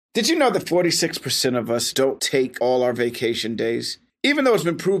Did you know that 46% of us don't take all our vacation days? Even though it's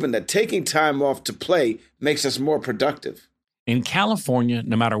been proven that taking time off to play makes us more productive. In California,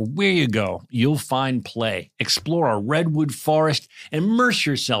 no matter where you go, you'll find play. Explore a redwood forest, immerse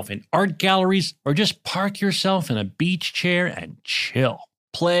yourself in art galleries, or just park yourself in a beach chair and chill.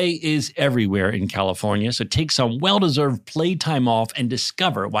 Play is everywhere in California, so take some well-deserved playtime off and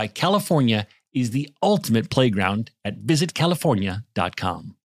discover why California is the ultimate playground at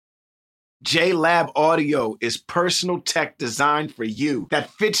visitcalifornia.com. JLab Audio is personal tech designed for you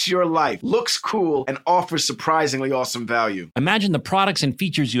that fits your life, looks cool, and offers surprisingly awesome value. Imagine the products and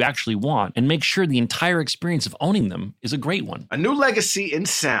features you actually want and make sure the entire experience of owning them is a great one. A new legacy in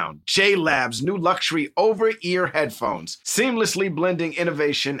sound. JLab's new luxury over-ear headphones, seamlessly blending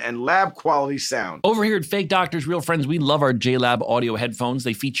innovation and lab-quality sound. Over here at Fake Doctors, Real Friends, we love our JLab audio headphones.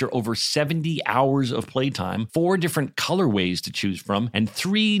 They feature over 70 hours of playtime, 4 different colorways to choose from, and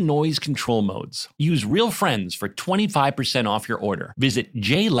 3 noise control modes. Use Real Friends for 25% off your order. Visit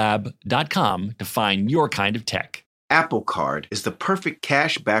jlab.com to find your kind of tech. Apple Card is the perfect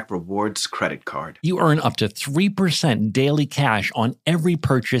cash-back rewards credit card. You earn up to 3% daily cash on every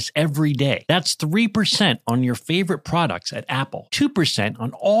purchase every day. That's 3% on your favorite products at Apple, 2%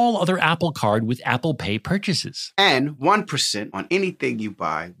 on all other Apple Card with Apple Pay purchases, and 1% on anything you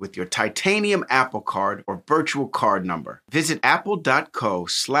buy with your titanium Apple Card or virtual card number. Visit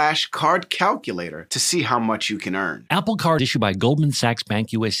apple.co/card calculator to see how much you can earn. Apple Card issued by Goldman Sachs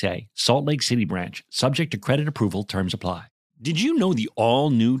Bank USA, Salt Lake City branch, subject to credit approval. Terms apply. Did you know the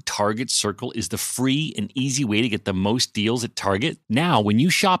all-new Target Circle is the free and easy way to get the most deals at Target? Now, when you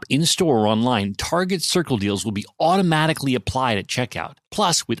shop in-store or online, Target Circle deals will be automatically applied at checkout.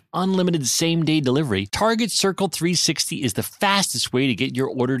 Plus, with unlimited same-day delivery, Target Circle 360 is the fastest way to get your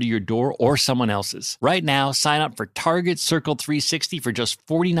order to your door or someone else's. Right now, sign up for Target Circle 360 for just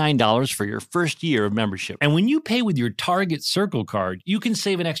 $49 for your first year of membership. And when you pay with your Target Circle card, you can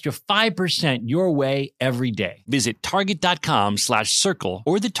save an extra 5% your way every day. Visit target.com/circle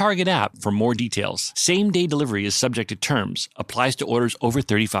or the Target app for more details. Same-day delivery is subject to terms. Applies to orders over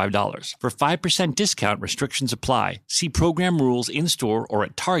 $35. For 5% discount, restrictions apply. See program rules in-store or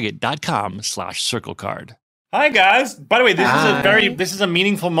at target.com/circlecard. Hi guys. By the way, this is a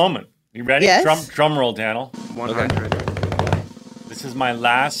meaningful moment. You ready? Yes. Drum roll, Daniel. 100. This is my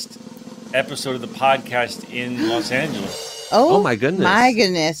last episode of the podcast in Los Angeles. Oh my goodness. My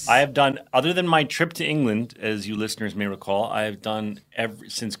goodness. I have done, other than my trip to England, as you listeners may recall, I have done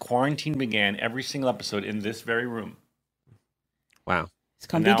since quarantine began, every single episode in this very room. Wow. It's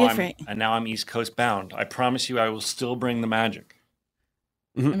going to be different. And now I'm East Coast bound. I promise you I will still bring the magic.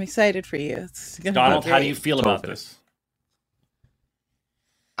 I'm excited for you. It's gonna Donald, be how do great. you feel about this?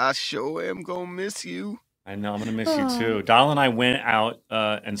 I sure am gonna miss you. I know, I'm going to miss you too. Donald and I went out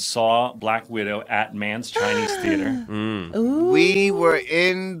and saw Black Widow at Mann's Chinese Theater. Ooh. We were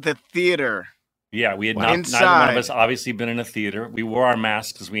in the theater. Yeah, we had Wow. neither Inside. one of us obviously been in a theater. We wore our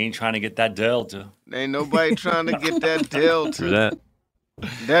masks because we ain't trying to get that Delta. Ain't nobody trying to get that Delta. Through that.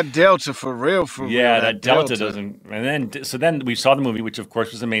 That Delta for real, for real. Yeah, that Delta doesn't. And then we saw the movie, which of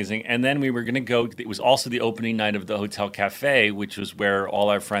course was amazing. And then we were going to go. It was also the opening night of the Hotel Cafe, which was where all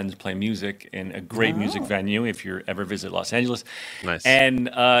our friends play music in a great music venue. If you ever visit Los Angeles, Nice. And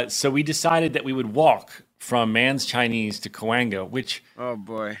so we decided that we would walk from Mann's Chinese to Cahuenga, which Oh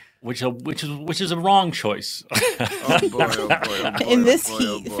boy. is a wrong choice. Oh boy. Oh boy. Oh boy. In this oh boy, heat,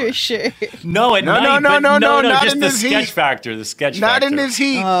 oh boy. for sure. No, at No, night, no, but no, not just in the this sketch heat. factor. The sketch Not factor. in this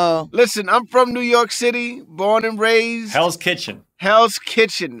heat. Oh. Listen, I'm from New York City, born and raised. Hell's Kitchen. Hell's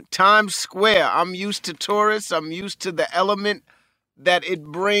Kitchen, Times Square. I'm used to tourists. I'm used to the element that it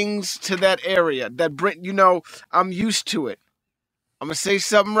brings to that area. I'm used to it. I'm gonna say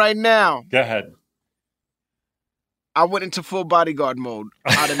something right now. Go ahead. I went into full bodyguard mode.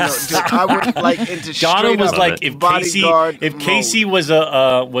 I didn't know. Dude, I went like into Donna straight was up like if bodyguard Casey mode.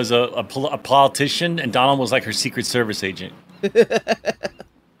 was a politician and Donald was like her Secret Service agent.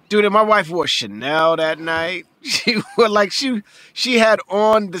 Dude, and my wife wore Chanel that night. She wore like she had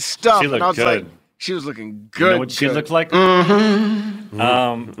on the stuff, She and looked I was good. like, she was looking good. You know what she good. looked like?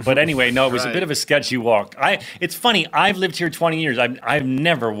 But anyway, no, it was a Right. bit of a sketchy walk. It's funny. I've lived here 20 years. I've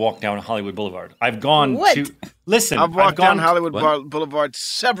never walked down Hollywood Boulevard. I've gone What? to listen. I've walked gone down Hollywood What? Boulevard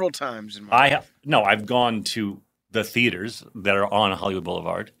several times in my life. I've gone to the theaters that are on Hollywood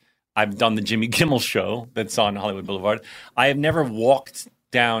Boulevard. I've done the Jimmy Kimmel show that's on Hollywood Boulevard. I have never walked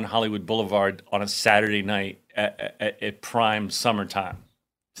down Hollywood Boulevard on a Saturday night at prime summertime.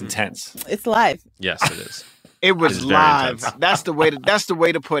 It's intense. It's live. Yes, it is. It was is very live. intense. That's the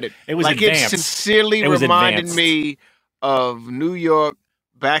way to put it. It was like advanced. it sincerely It was reminded advanced. me of New York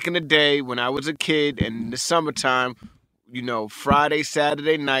back in the day when I was a kid and in the summertime, Friday,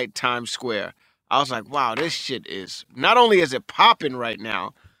 Saturday night, Times Square. I was like, wow, this shit is, not only is it popping right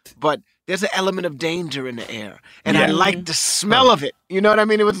now, but there's an element of danger in the air. And I like the smell of it. You know what I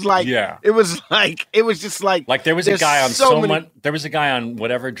mean? It was like, it was just like. Like there was a guy on there was a guy on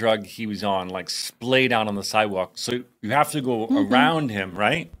whatever drug he was on, like splayed out on the sidewalk. So you have to go around him,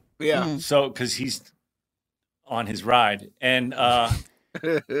 right? Yeah. So, because he's on his ride. And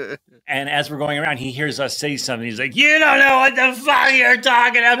and as we're going around, he hears us say something. He's like, "You don't know what the fuck you're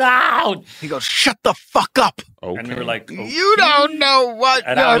talking about." He goes, "Shut the fuck up." Okay. And we were like, okay. "You don't know what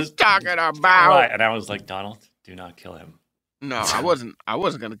you're talking about." Right. And I was like, "Donald, do not kill him." No, I wasn't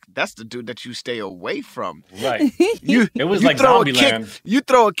gonna. That's the dude that you stay away from. Right. It was like Zombieland. You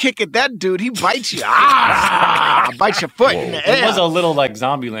throw a kick at that dude, he bites you. Bites your foot in the air. It was a little like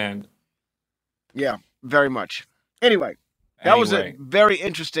Zombieland. Yeah, very much. Anyway. That was a very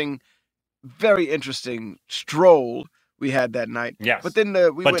interesting stroll we had that night. Yes. But then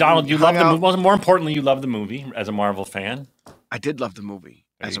Donald, you love the movie. Well, more importantly, you love the movie as a Marvel fan. I did love the movie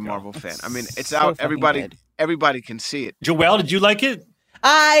as a Marvel fan. I mean, it's so out. Everybody can see it. Joelle, did you like it?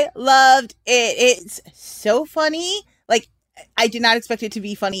 I loved it. It's so funny. Like, I did not expect it to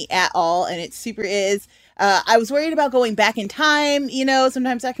be funny at all, and it super is. I was worried about going back in time.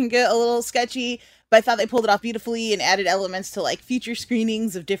 Sometimes that can get a little sketchy. But I thought they pulled it off beautifully and added elements to like future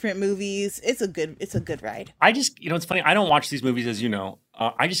screenings of different movies. It's a good ride. I just, it's funny. I don't watch these movies, as you know.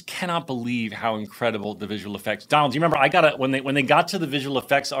 I just cannot believe how incredible the visual effects. Donald, do you remember? When they got to the visual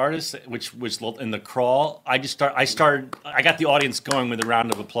effects artist, which was in the crawl. I got the audience going with a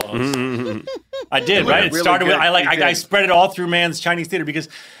round of applause. I did, right? It started with I spread it all through Mann's Chinese Theater because.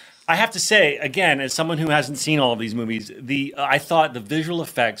 I have to say, again, as someone who hasn't seen all of these movies, I thought the visual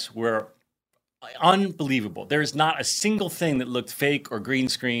effects were unbelievable. There is not a single thing that looked fake or green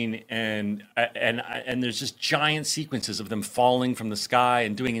screen, and there's just giant sequences of them falling from the sky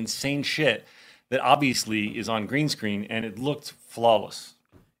and doing insane shit that obviously is on green screen, and it looked flawless.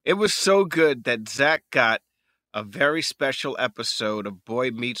 It was so good that Zach got a very special episode of Boy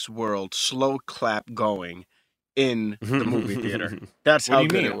Meets World slow clap going in the movie theater. That's how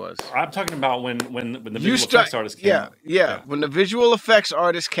good it was. I'm talking about when the visual effects artist came up. Yeah. When the visual effects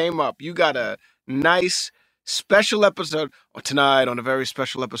artist came up, you got a nice special episode tonight on a very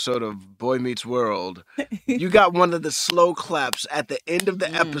special episode of Boy Meets World. You got one of the slow claps at the end of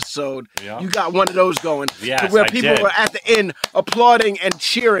the episode. Yeah. You got one of those going to where people were at the end applauding and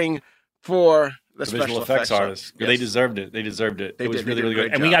cheering for the visual effects artists. Yes. They deserved it. It was really, really good.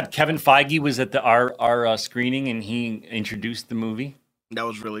 And job. We got Kevin Feige was at our screening, and he introduced the movie. That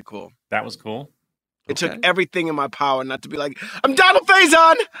was really cool. That was cool. It took everything in my power not to be like, I'm Donald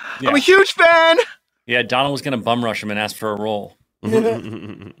Faison. Yeah. I'm a huge fan. Yeah, Donald was going to bum rush him and ask for a role.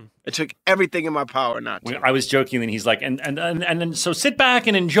 It took everything in my power not to. I was joking, and he's like, and then so sit back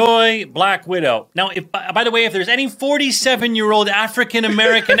and enjoy Black Widow. Now, by the way, if there's any 47-year-old African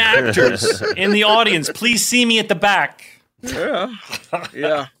American actors in the audience, please see me at the back. Yeah. If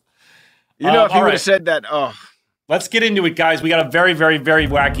you would have said that, Let's get into it, guys. We got a very, very, very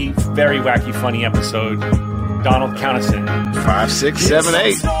wacky, funny episode. Donald, count us in. 5, 6, 7,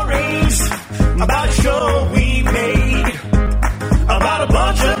 8. Stories about a show we made. About a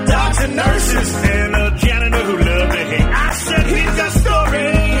bunch of docs and nurses and a janitor who loved to hate. I said he's got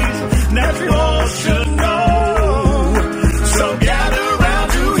stories that you all should know. So gather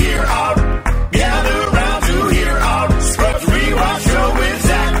round to hear our Scrubs Rewatch Show with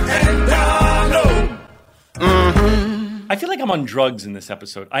Zach and Donald. I feel like I'm on drugs in this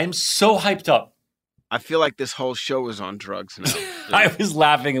episode. I am so hyped up. I feel like this whole show is on drugs now. I was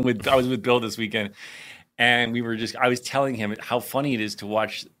laughing I was with Bill this weekend, and I was telling him how funny it is to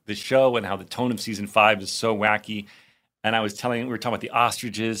watch the show and how the tone of season 5 is so wacky. And we were talking about the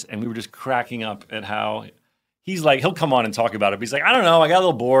ostriches, and we were just cracking up at how he's like, he'll come on and talk about it. But he's like, I don't know, I got a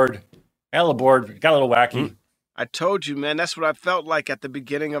little bored, got a little wacky. I told you, man, that's what I felt like at the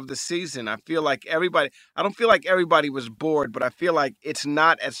beginning of the season. I don't feel like everybody was bored, but I feel like it's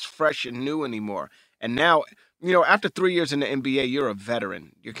not as fresh and new anymore. And now, after 3 years in the NBA, you're a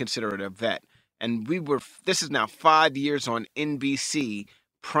veteran. You're considered a vet. And this is now 5 years on NBC,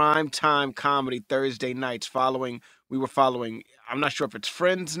 primetime comedy Thursday nights we were following, I'm not sure if it's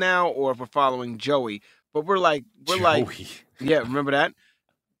Friends now or if we're following Joey, but we're like, yeah, remember that?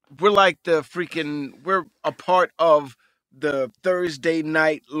 We're like we're a part of the Thursday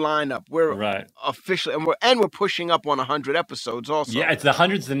night lineup. We're officially, and we're pushing up on 100 episodes also. Yeah, it's the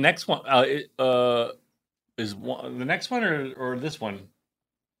 100's the next one. Is the next one or this one?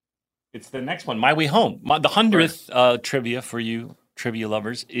 It's the next one, My Way Home. The 100th trivia for you trivia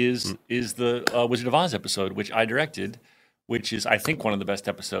lovers, is the Wizard of Oz episode, which I directed, which is, I think, one of the best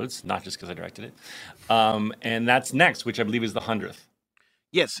episodes, not just because I directed it. And that's next, which I believe is the 100th.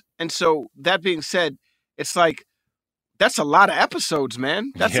 Yes. And so that being said, it's like, that's a lot of episodes,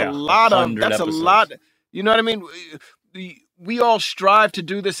 man. That's Yeah, a lot of, 100 that's episodes. a lot. You know what I mean? We all strive to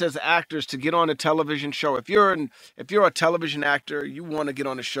do this as actors to get on a television show. If you're a television actor, you want to get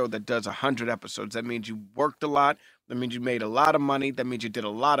on a show that does 100 episodes. That means you worked a lot. That means you made a lot of money. That means you did a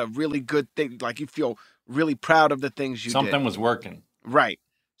lot of really good things. Like you feel really proud of the things you did. Something was working. Right.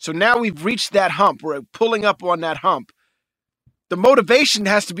 So now we've reached that hump. We're pulling up on that hump. The motivation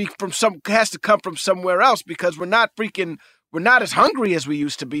has to come from somewhere else because we're not as hungry as we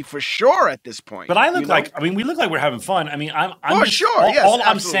used to be for sure at this point. But I look we look like we're having fun. I mean, I'm For just- sure, All, yes, all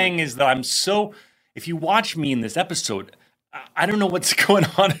I'm absolutely. saying is that if you watch me in this episode, I don't know what's going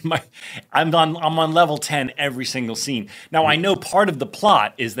on I'm on level 10 every single scene. Now I know part of the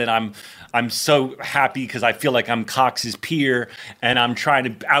plot is that I'm so happy because I feel like I'm Cox's peer and I'm trying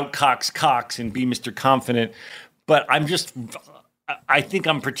to out-Cox Cox and be Mr. Confident. But I think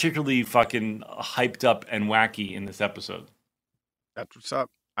I'm particularly fucking hyped up and wacky in this episode. That's what's up.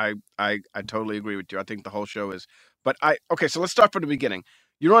 I totally agree with you. I think the whole show is. But okay, so let's start from the beginning.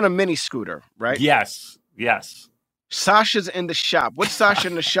 You're on a mini scooter, right? Yes. Sasha's in the shop. What's Sasha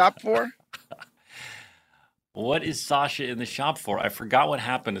in the shop for? What is Sasha in the shop for? I forgot what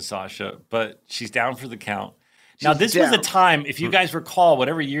happened to Sasha, but she's down for the count. Now, this was a time, if you guys recall,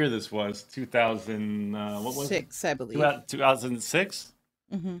 whatever year this was, 2000, what was it? 6, I believe. 2006?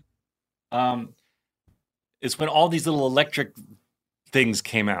 Mm-hmm. It's when all these little electric things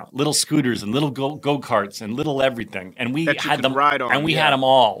came out, little scooters and little go-karts and little everything. And we That you had could them, ride on, and we yeah. had them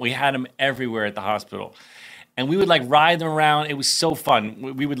all. We had them everywhere at the hospital. And we would like ride them around. It was so fun.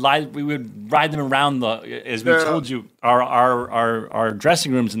 We would ride them around as we told you, our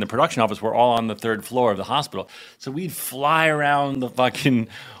dressing rooms in the production office were all on the 3rd floor of the hospital. So we'd fly around the fucking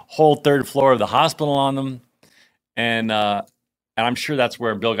whole 3rd floor of the hospital on them. And I'm sure that's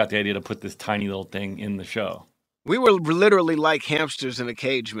where Bill got the idea to put this tiny little thing in the show. We were literally like hamsters in a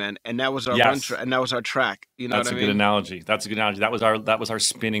cage, man, and that was our Yes. and that was our track. You know That's what I a mean? good analogy. That's a good analogy. That was our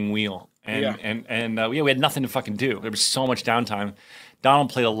spinning wheel. And Yeah. we had nothing to fucking do. There was so much downtime. Donald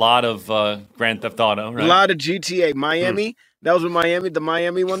played a lot of Grand Theft Auto, right? A lot of GTA. Miami. That was when the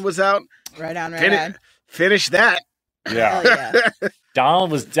Miami one was out. Right on. Finish that. Yeah. Hell yeah. Donald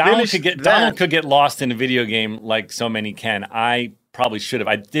could that. get lost in a video game like so many can. I probably should have.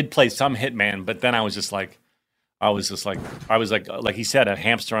 I did play some Hitman, but then I was like he said, a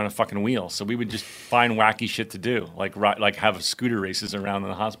hamster on a fucking wheel. So we would just find wacky shit to do, like have scooter races around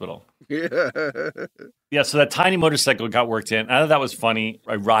the hospital. Yeah, so that tiny motorcycle got worked in. I thought that was funny.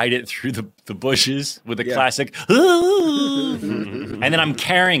 I ride it through the bushes with a classic, and then I'm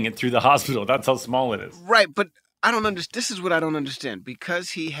carrying it through the hospital. That's how small it is. Right, but I don't understand. This is what I don't understand.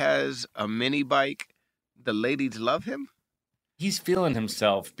 Because he has a mini bike, the ladies love him. He's feeling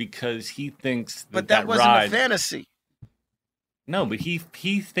himself because he thinks But that wasn't ride. a fantasy. No, but he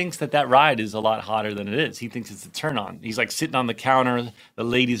thinks that ride is a lot hotter than it is. He thinks it's a turn on. He's like sitting on the counter. The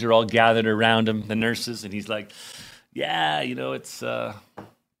ladies are all gathered around him, the nurses, and he's like, "Yeah, it's I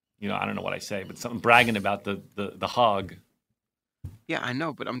don't know what I say, but something bragging about the hog." Yeah, I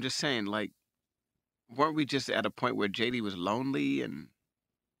know, but I'm just saying, like, weren't we just at a point where JD was lonely and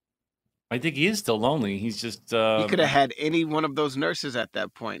I think he is still lonely. He's just he could have had any one of those nurses at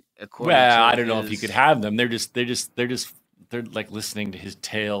that point? According well, to I don't know if he his- could have them. They're like listening to his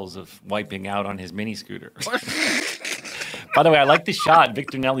tales of wiping out on his mini scooter. By the way, I like the shot.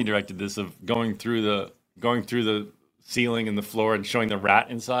 Victor Nelly directed this of going through the ceiling and the floor and showing the rat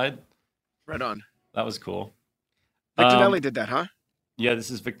inside. Right on. That was cool. Victor Nelly did that, huh? Yeah, this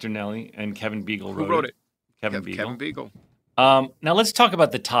is Victor Nelly and Kevin Beagle Who wrote it? Kevin Beagle. Kevin Beagle. Now let's talk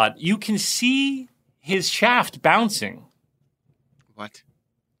about the Todd. You can see his shaft bouncing What?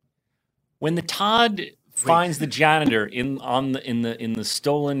 when the Todd finds the janitor in the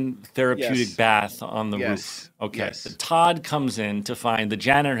stolen therapeutic Yes. bath on the Yes. roof. Okay, Yes. the Todd comes in to find the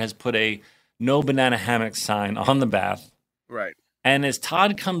janitor has put a no banana hammock sign on the bath, Right. and as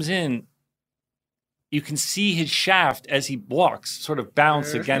Todd comes in, you can see his shaft as he walks sort of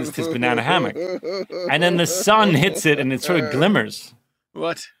bounce against his banana hammock, and then the sun hits it and it sort of glimmers.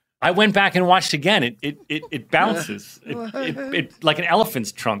 What? I went back and watched again. It bounces. It like an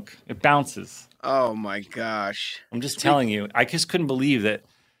elephant's trunk. It bounces. Oh my gosh. I'm just telling you. I just couldn't believe that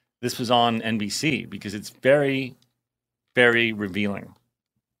this was on NBC because it's very, very revealing.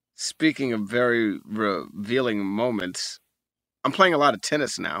 Speaking of very revealing moments, I'm playing a lot of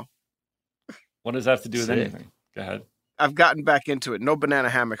tennis now. What does that have to do with Sick. anything? Go ahead. I've gotten back into it. No banana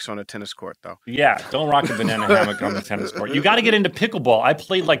hammocks on a tennis court, though. Yeah, don't rock a banana hammock on the tennis court. You got to get into pickleball. I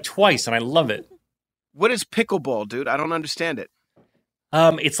played like twice, and I love it. What is pickleball, dude? I don't understand it.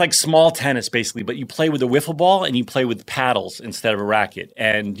 It's like small tennis, basically, but you play with a wiffle ball and you play with paddles instead of a racket.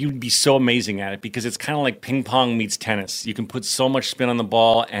 And you'd be so amazing at it because it's kind of like ping pong meets tennis. You can put so much spin on the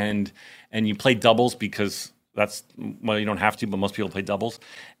ball, and you play doubles because that's, well, you don't have to, but most people play doubles.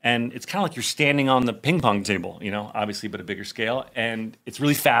 And it's kind of like you're standing on the ping pong table, you know, obviously, but a bigger scale. And it's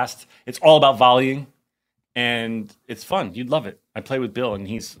really fast. It's all about volleying, and it's fun. You'd love it. I play with Bill, and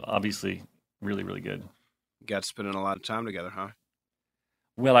he's obviously really, really good. You got spending a lot of time together, huh?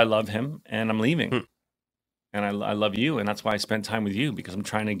 Well, I love him, and I'm leaving, and I love you, and that's why I spent time with you because I'm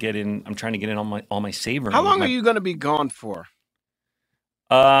trying to get in. I'm trying to get in all my savor. How long are you going to be gone for?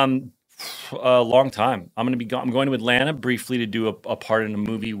 A long time. I'm going to be gone. I'm going to Atlanta briefly to do a part in a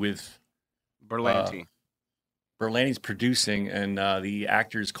movie with Berlanti. Berlanti's producing, and the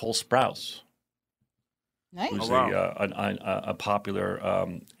actor is Cole Sprouse, Nice. who's Oh, wow. a popular,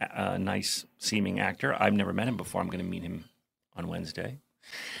 nice seeming actor. I've never met him before. I'm going to meet him on Wednesday,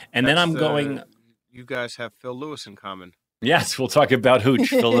 and then I'm going. You guys have Phil Lewis in common. Yes, we'll talk about Hooch,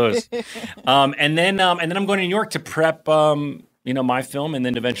 Phil Lewis, and then I'm going to New York to prep, my film, and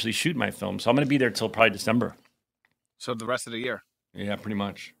then eventually shoot my film. So I'm going to be there till probably December. So the rest of the year. Yeah, pretty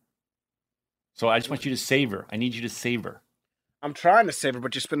much. So I just want you to savor. I need you to savor. I'm trying to savor,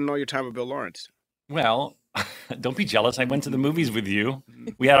 but you're spending all your time with Bill Lawrence. Well, don't be jealous. I went to the movies with you.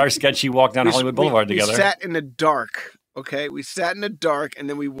 We had our sketchy walk down Hollywood Boulevard together. We sat in the dark. Okay, we sat in the dark, and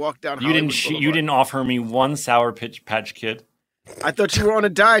then we walked down. You Boulevard. didn't offer me one Sour Patch Kid. I thought you were on a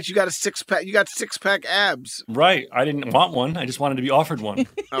diet. You got a 6-pack. You got 6-pack abs. Right. I didn't want one. I just wanted to be offered one.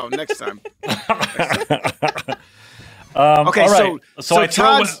 Oh, next time. Okay. Okay, all right.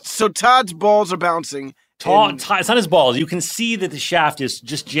 so Todd's balls are bouncing. It's on his balls. You can see that the shaft is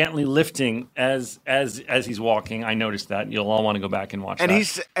just gently lifting as he's walking. I noticed that. You'll all want to go back and watch that.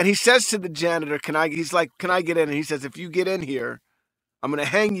 And he says to the janitor, "Can I?" He's like, "Can I get in?" And he says, "If you get in here, I'm going to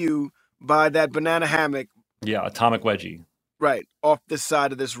hang you by that banana hammock." Yeah, atomic wedgie. Right off this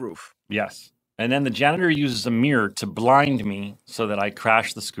side of this roof. Yes. And then the janitor uses a mirror to blind me so that I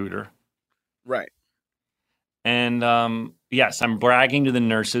crash the scooter. Right. And yes, I'm bragging to the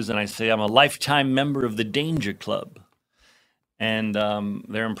nurses, and I say I'm a lifetime member of the Danger Club. And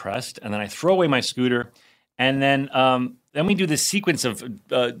they're impressed. And then I throw away my scooter. And then we do this sequence of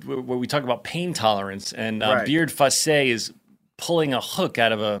where we talk about pain tolerance. And Right. Beard Fassé is pulling a hook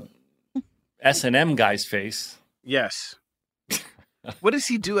out of a S&M guy's face. Yes. What does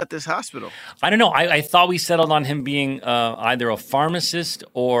he do at this hospital? I don't know. I thought we settled on him being either a pharmacist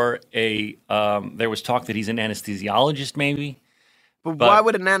or there was talk that he's an anesthesiologist, maybe. But why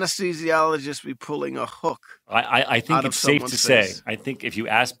would an anesthesiologist be pulling a hook? I think out of it's safe to someone's say. face? I think if you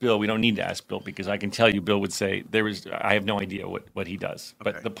ask Bill, we don't need to ask Bill because I can tell you Bill would say I have no idea what he does.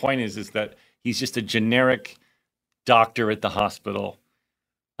 But Okay. the point is that he's just a generic doctor at the hospital.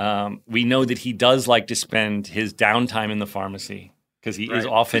 We know that he does like to spend his downtime in the pharmacy. Because he is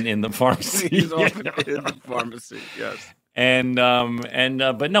Right. often in the pharmacy. He's often in the pharmacy. Yes.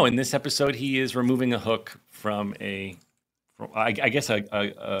 But no, in this episode, he is removing a hook from I guess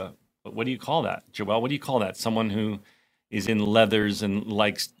what do you call that, Joelle? What do you call that? Someone who is in leathers and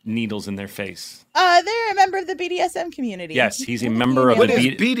likes needles in their face. They're a member of the BDSM community. Yes, he's a member of What the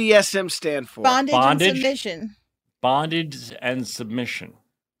does BDSM stand for? Bondage, Bondage? and submission. bondage and submission.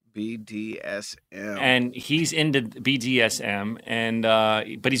 BDSM. And he's into BDSM,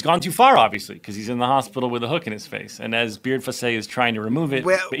 but he's gone too far, obviously, because he's in the hospital with a hook in his face. And as Beard Fassé is trying to remove it,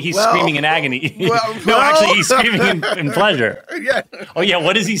 but he's screaming in agony. No, actually, he's screaming in pleasure. Yeah. Oh, yeah,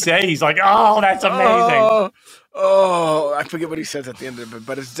 what does he say? He's like, oh, that's amazing. Oh, I forget what he says at the end of it,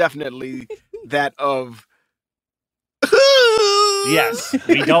 but it's definitely that of. Yes,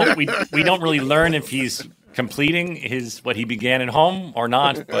 we don't really learn if he's completing what he began at home or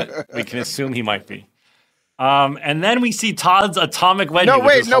not, but we can assume he might be. And then we see Todd's atomic wedgie. No, which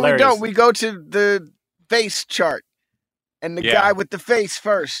wait, is no, hilarious. we don't. We go to the face chart, and the Yeah. guy with the face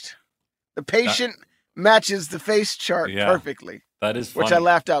first. The patient matches the face chart Yeah. perfectly, That is funny. which I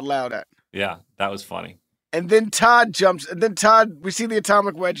laughed out loud at. Yeah, that was funny. And then Todd jumps, and then we see the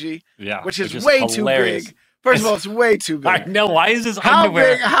atomic wedgie, Yeah, which is which way hilarious. too big. First of all, it's way too big. I know. Why is his How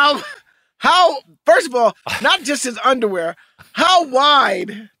underwear? big? How? First of all, not just his underwear. How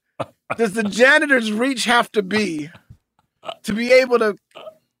wide does the janitor's reach have to be able to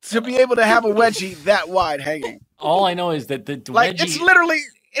have a wedgie that wide hanging? All I know is that the Like wedgie.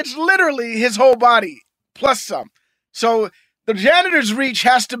 it's literally his whole body plus some. So the janitor's reach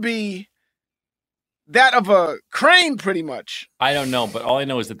has to be that of a crane, pretty much. I don't know, but all I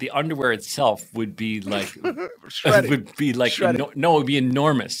know is that the underwear itself would be like Shredded. would be like Shredded. no, it would be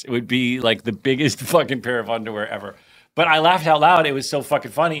enormous. It would be like the biggest fucking pair of underwear ever. But I laughed out loud. It was so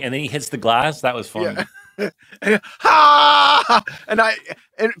fucking funny. And then he hits the glass. That was fun. Yeah. Ha!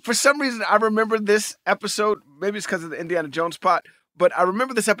 And for some reason I remember this episode. Maybe it's because of the Indiana Jones part, but I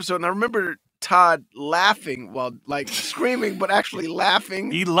remember this episode, and I remember Todd laughing while like screaming, but actually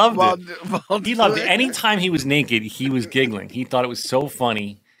laughing. He loved while, it. while He loved it. doing Anytime he was naked, he was giggling. He thought it was so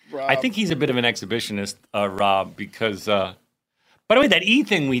funny. Rob. I think he's a bit of an exhibitionist, Rob, because, by the way, that E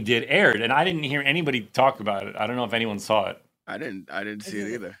thing we did aired, and I didn't hear anybody talk about it. I don't know if anyone saw it. I didn't see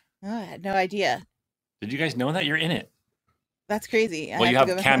it either. Oh, I had no idea. Did you guys know that? You're in it. That's crazy. Well, you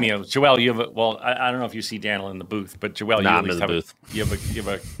have cameos. Joelle, you have I don't know if you see Daniel in the booth, but Joelle, Nah, you at I'm in least the have booth. you have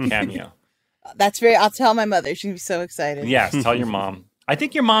a cameo. I'll tell my mother. She's gonna be so excited. Yes, tell your mom. I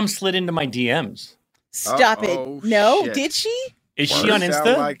think your mom slid into my DMs. Stop Uh-oh, it. No, shit. did she? Is she on Sound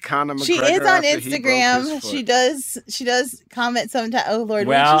Insta? like Conor She McGregor is on after he broke his Instagram. foot. She does comment sometimes. Oh Lord,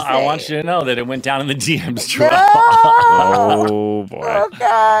 Well, what'd she I say? want you to know that it went down in the DMs, No! Joelle. Oh boy. Oh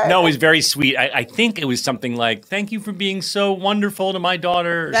God. No, it was very sweet. I think it was something like, "Thank you for being so wonderful to my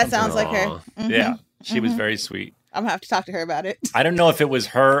daughter." or That something. sounds like her. Aw. Mhm. Yeah, she was very sweet. I'm gonna have to talk to her about it. I don't know if it was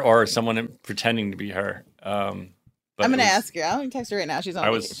her or someone pretending to be her. But I'm it gonna was- ask her. I'm gonna text her right now. She's on I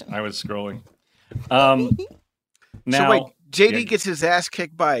was vacation. I was scrolling. Now, So wait, JD yeah. gets his ass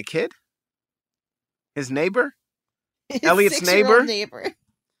kicked by a kid? His neighbor? His Elliot's 6-year-old neighbor?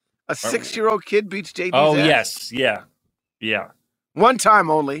 A 6-year-old kid beats JD's Oh ass? yes, yeah. One time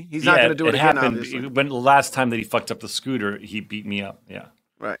only. He's not Yeah, going to do it again, happened. obviously. But the last time that he fucked up the scooter, he beat me up. Yeah.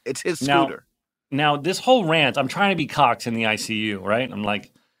 Right. It's his Now- scooter. Now this whole rant, I'm trying to be Cox in the ICU, right? I'm like,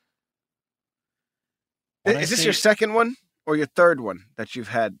 Is this your second one or your third one that you've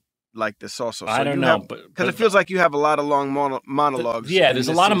had like this also? I don't know, Because it feels like you have a lot of long monologues. Yeah, in there's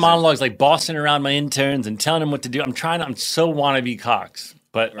a this lot of season. monologues like bossing around my interns and telling them what to do. I'm so wannabe Cox,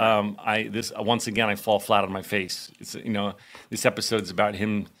 but once again I fall flat on my face. It's this episode's about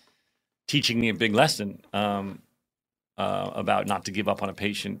him teaching me a big lesson about not to give up on a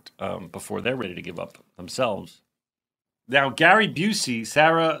patient before they're ready to give up themselves. Now Gary Busey,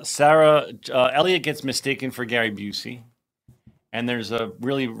 Elliot gets mistaken for Gary Busey, and there's a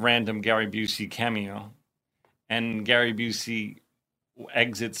really random Gary Busey cameo. And Gary Busey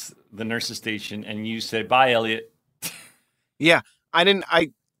exits the nurse's station, and you say, "Bye, Elliot." Yeah,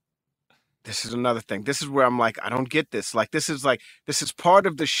 this is another thing. This is where I'm like, I don't get this. This is part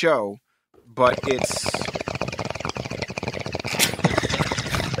of the show, but it's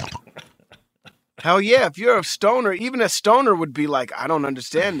hell yeah. If you're a stoner, even a stoner would be like, I don't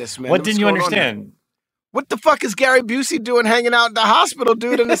understand this, man. What What's didn't you going on here? understand? What the fuck is Gary Busey doing hanging out in the hospital,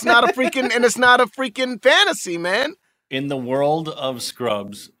 dude? And it's not a freaking fantasy, man. In the world of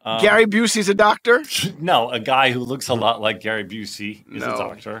Scrubs, Gary Busey's a doctor? no, a guy who looks a lot like Gary Busey is a No.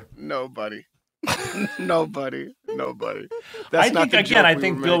 doctor. Nobody. Nobody. That's I not think the again. joke I we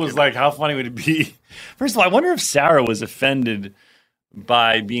think were Bill was making. like, "How funny would it be?" First of all, I wonder if Sarah was offended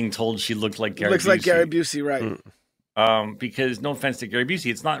by being told she looked like Gary. Looks Busey. like Gary Busey, right? Because no offense to Gary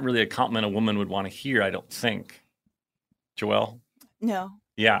Busey, it's not really a compliment a woman would want to hear. I don't think. Joelle? No.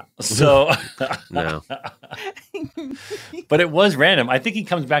 Yeah. So, No. but it was random. I think he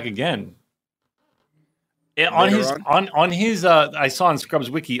comes back again. Later On his I saw on Scrubs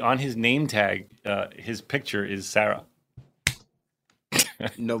Wiki on his name tag, his picture is Sarah.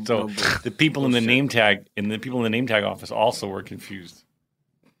 No, So no, the people in the Bullshit. name tag office also were confused.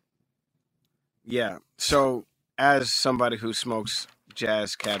 yeah. So, as somebody who smokes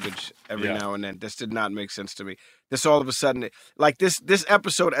jazz cabbage every Yeah. now and then, this did not make sense to me. This all of a sudden, like this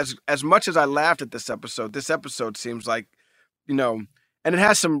episode, as much as I laughed at this episode seems like, and it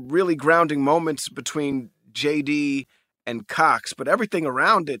has some really grounding moments between JD and Cox, but everything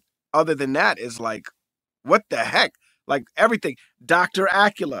around it, other than that, is like, what the heck? Like everything, Dr.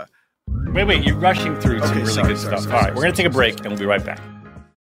 Acula. Wait, you're rushing through some Okay, really sorry, good sorry, stuff. sorry, All right, sorry, we're going to take a sorry, break and we'll be right back.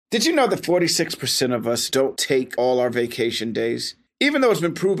 Did you know that 46% of us don't take all our vacation days? Even though it's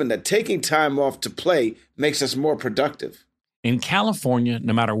been proven that taking time off to play makes us more productive. In California,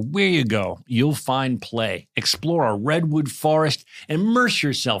 no matter where you go, you'll find play. Explore a redwood forest, immerse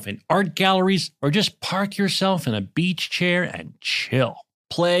yourself in art galleries, or just park yourself in a beach chair and chill.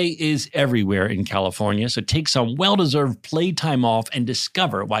 Play is everywhere in California, so take some well-deserved playtime off and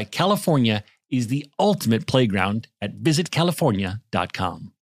discover why California is the ultimate playground at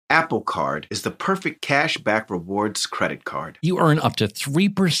visitcalifornia.com. Apple Card is the perfect cash back rewards credit card. You earn up to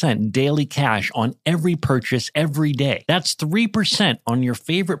 3% daily cash on every purchase every day. That's 3% on your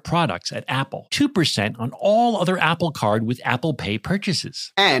favorite products at Apple, 2% on all other Apple Card with Apple Pay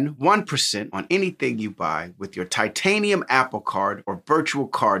purchases. And 1% on anything you buy with your titanium Apple Card or virtual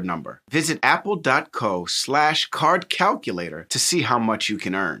card number. Visit apple.co/card calculator to see how much you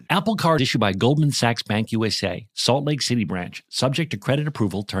can earn. Apple Card issued by Goldman Sachs Bank USA, Salt Lake City branch, subject to credit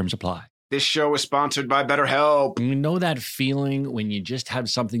approval, terms apply. This show is sponsored by BetterHelp. You know that feeling when you just have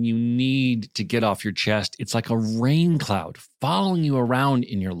something you need to get off your chest? It's like a rain cloud following you around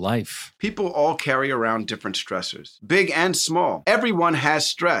in your life. People all carry around different stressors, big and small. Everyone has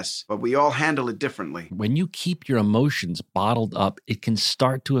stress, but we all handle it differently. When you keep your emotions bottled up, it can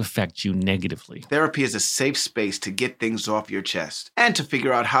start to affect you negatively. Therapy is a safe space to get things off your chest and to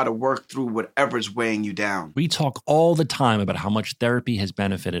figure out how to work through whatever's weighing you down. We talk all the time about how much therapy has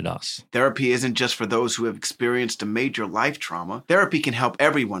benefited us. Therapy isn't just for those who have experienced a major life trauma. Therapy can help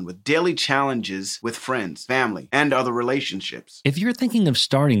everyone with daily challenges with friends, family, and other relationships. If you're thinking of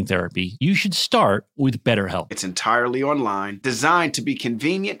starting therapy, you should start with BetterHelp. It's entirely online, designed to be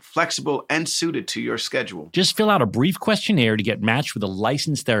convenient, flexible, and suited to your schedule. Just fill out a brief questionnaire to get matched with a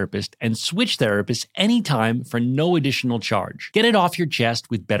licensed therapist and switch therapists anytime for no additional charge. Get it off your chest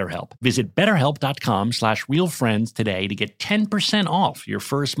with BetterHelp. Visit BetterHelp.com/realfriends today to get 10% off your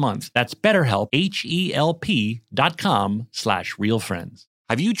first month. That's BetterHelp, HELP.com/realfriends.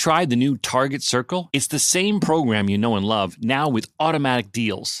 Have you tried the new Target Circle? It's the same program you know and love, now with automatic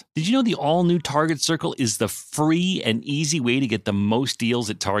deals. Did you know the all-new Target Circle is the free and easy way to get the most deals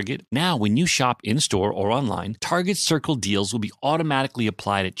at Target? Now, when you shop in-store or online, Target Circle deals will be automatically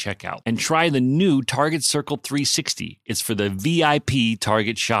applied at checkout. And try the new Target Circle 360. It's for the VIP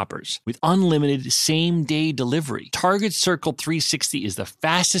Target shoppers with unlimited same-day delivery. Target Circle 360 is the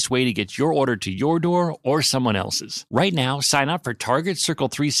fastest way to get your order to your door or someone else's. Right now, sign up for Target Circle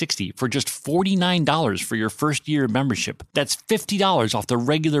 360 for just $49 for your first year of membership. That's $50 off the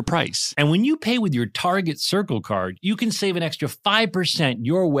regular price. And when you pay with your Target Circle card, you can save an extra 5%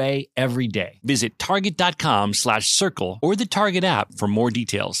 your way every day. Visit target.com/circle or the Target app for more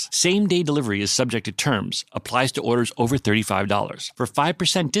details. Same-day delivery is subject to terms. Applies to orders over $35. For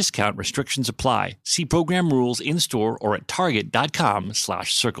 5% discount, restrictions apply. See program rules in-store or at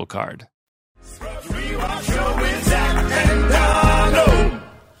target.com/circle card.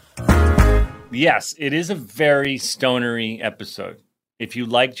 Yes, it is a very stonery episode. If you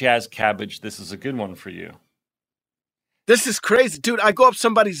like Jazz Cabbage, this is a good one for you. This is crazy. Dude, I go up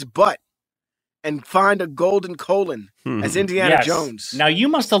somebody's butt and find a golden colon as Indiana Yes. Jones. Now, you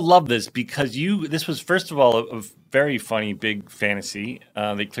must have loved this because this was, first of all, a very funny, big fantasy.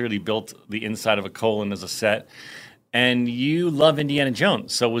 They clearly built the inside of a colon as a set. And you love Indiana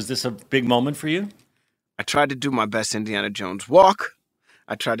Jones. So was this a big moment for you? I tried to do my best Indiana Jones walk.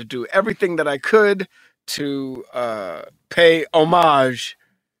 I tried to do everything that I could to pay homage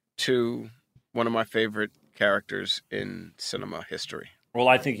to one of my favorite characters in cinema history. Well,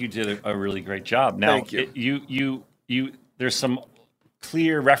 I think you did a really great job. Now, Thank you. You there's some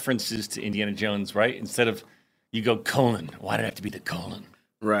clear references to Indiana Jones, right? Instead of you go colon, why did it have to be the colon?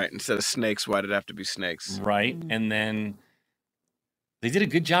 Right. Instead of snakes, why did it have to be snakes? Right. And then they did a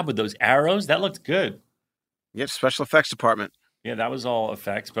good job with those arrows. That looked good. Yep, special effects department. Yeah, that was all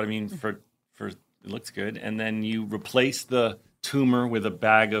effects, but I mean, for it looks good. And then you replace the tumor with a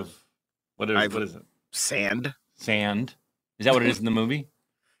bag of what is it? Sand. Sand. Is that what it is in the movie?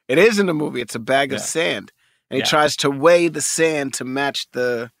 It is in the movie. It's a bag of Yeah. sand. And he Yeah. tries to weigh the sand to match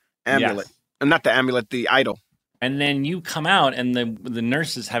the amulet. Yes. Not the amulet, the idol. And then you come out, and the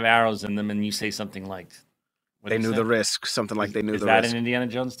nurses have arrows in them, and you say something like, what They do you knew say? the risk. Something like they knew Is the that risk. in Indiana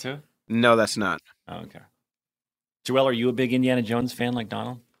Jones too? No, that's not. Oh, okay. Joelle, are you a big Indiana Jones fan like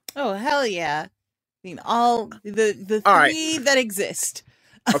Donald? Oh, hell yeah. I mean, all the All right. three that exist.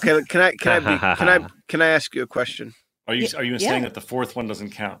 Okay, can I ask you a question? Are you Yeah. saying that the fourth one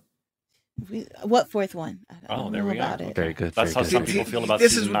doesn't count? What fourth one? I Oh, don't there know we go. about it. Very good. That's how very some good. people feel about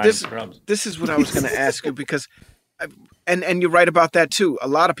This season is- 9 this- Scrubs. This is what I was going to ask you because, and you're right about that too. A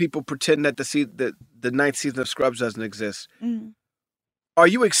lot of people pretend that the ninth season of Scrubs doesn't exist. Mm. Are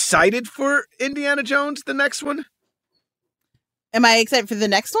you excited for Indiana Jones, the next one? Am I excited for the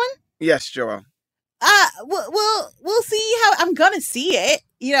next one? Yes, Joel. We'll see how I'm gonna see it.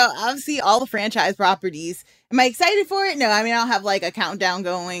 You know, obviously all the franchise properties. Am I excited for it? No, I mean I don't have like a countdown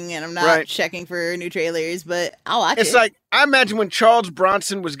going, and I'm not Right. checking for new trailers. But I'll watch It's it. like, I imagine when Charles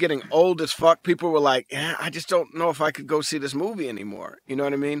Bronson was getting old as fuck, people were like, yeah, I just don't know if I could go see this movie anymore. You know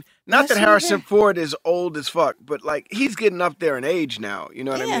what I mean? Not that Yes, Harrison either. Ford is old as fuck, but like he's getting up there in age now. You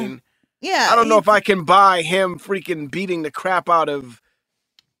know what Yeah. I mean? Yeah. I don't know if I can buy him freaking beating the crap out of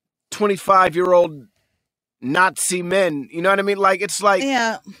 25-year-old Nazi men. You know what I mean? Like it's like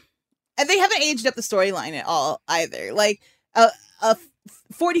Yeah. And they haven't aged up the storyline at all either. Like a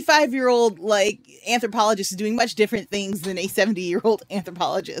 45-year-old like anthropologist is doing much different things than a 70-year-old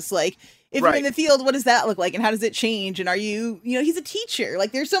anthropologist. Like if you're in Right. the field, what does that look like and how does it change? And are you know, he's a teacher.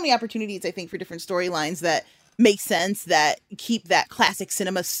 Like there's so many opportunities I think for different storylines that make sense, that keep that classic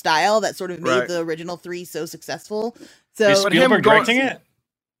cinema style that sort of made Right. the original 3 so successful. So Is But him Spielberg going- directing it?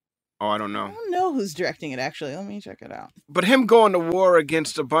 oh, I don't I know. don't know who's directing it actually. Let me check it out. But him going to war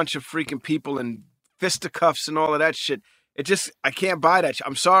against a bunch of freaking people in fisticuffs and all of that shit, it just I can't buy that.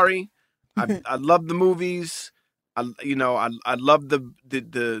 I'm sorry. I love the movies. I love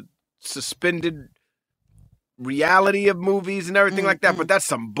the suspended reality of movies and everything like that. But that's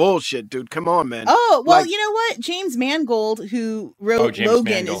some bullshit, dude. Come on, man. Oh, well, Like- you know what? James Mangold, who wrote James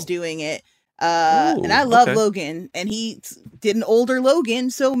Logan, Mangold. is doing it. Ooh, And I love okay. Logan, and he did an older Logan,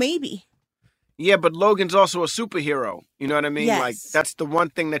 so maybe. Yeah, but Logan's also a superhero. You know what I mean? Like Yes. that's the one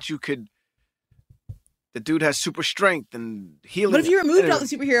thing that you could. The dude has super strength and healing. But if you removed all Anyway.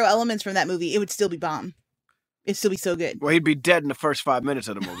 the superhero elements from that movie, it would still be bomb. It'd still be so good. Well, he'd be dead in the first 5 minutes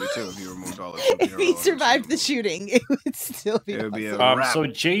of the movie too if you removed all the If superhero he elements survived from the movie. shooting, it would still be It would be awesome. a- Rap. So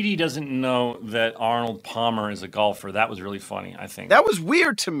JD doesn't know that Arnold Palmer is a golfer. That was really funny, I think. That was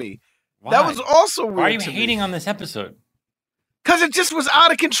weird to me. Why? That was also weird. Why are you to hating on this episode? Because it just was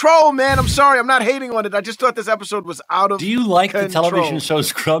out of control, man. I'm sorry. I'm not hating on it. I just thought this episode was out of. Do you like the control. television show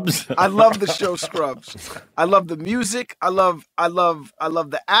Scrubs? I love the show Scrubs. I love the music. I love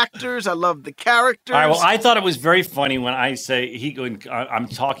the actors. I love the characters. All right. Well, I thought it was very funny when I say I'm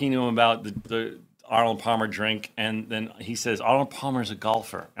talking to him about the Arnold Palmer drink, and then he says Arnold Palmer's a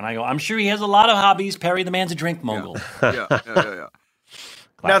golfer, and I go, I'm sure he has a lot of hobbies. Perry, the man's a drink mogul. yeah.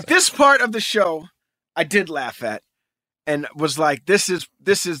 Now Classic. this part of the show, I did laugh at, and was like, this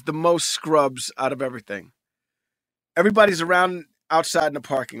is the most Scrubs out of everything. Everybody's around outside in the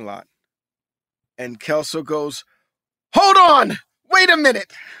parking lot, and Kelso goes, "Hold on, wait a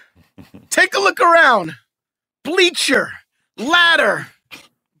minute, take a look around, bleacher, ladder,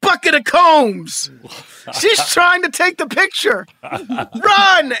 bucket of combs. She's trying to take the picture.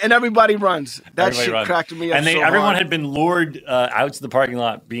 Run!" And everybody runs. That Everybody shit runs. cracked me up. And so everyone hard. had been lured out to the parking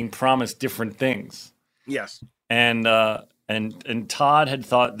lot, being promised different things. Yes. And Todd had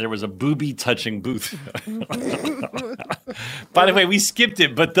thought there was a booby touching booth. By the way, we skipped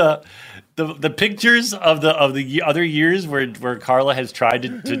it, but the pictures of the other years where Carla has tried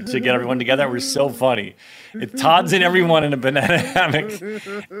to get everyone together were so funny. Todd's in everyone in a banana hammock,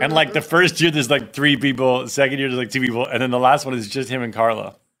 and like the first year there's like 3 people, second year there's like 2 people, and then the last one is just him and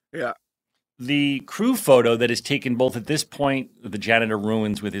Carla. Yeah. The crew photo that is taken both at this point, the janitor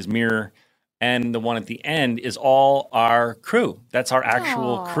ruins with his mirror, and the one at the end is all our crew. That's our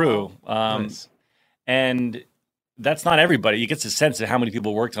actual Aw. crew. Nice. And that's not everybody. You get a sense of how many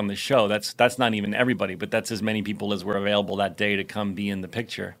people worked on the show. That's not even everybody, but that's as many people as were available that day to come be in the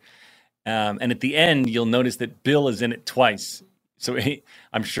picture. And at the end, you'll notice that Bill is in it twice. So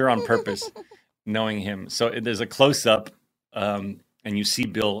I'm sure on purpose, knowing him. So there's a close-up, and you see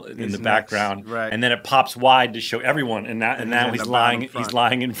Bill in He's the next, background, right. and then it pops wide to show everyone, and now in he's the lying. bottom front. He's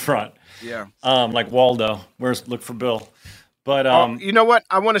lying in front, Yeah. like Waldo. Look for Bill? But Oh, you know what?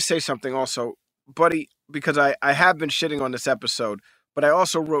 I want to say something also, buddy, because I have been shitting on this episode, but I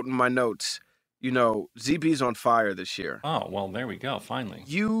also wrote in my notes, ZB's on fire this year. oh well, there we go. Finally,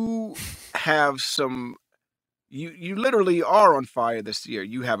 You have some, you literally are on fire this year.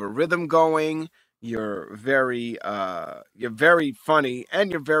 You have a rhythm going. You're very funny,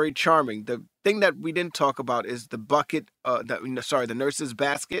 and you're very charming. The thing that we didn't talk about is the bucket, the nurse's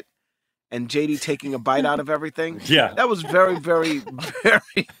basket, and JD taking a bite out of everything. yeah, That was very, very,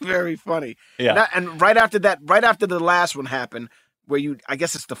 very, very funny. yeah, And right after the last one happened, where I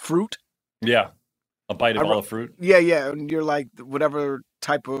guess it's the fruit. yeah. A bite of I all wrote- the fruit. Yeah. And you're like, whatever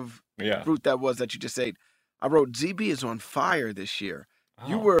type of Yeah. fruit that was that you just ate. I wrote, ZB is on fire this year.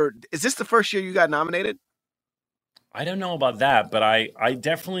 Oh. Is this the first year you got nominated? I don't know about that, but I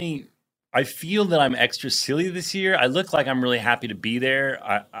definitely feel that I'm extra silly this year. I look like I'm really happy to be there.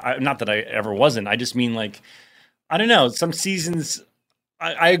 I not that I ever wasn't. I just mean like I don't know. Some seasons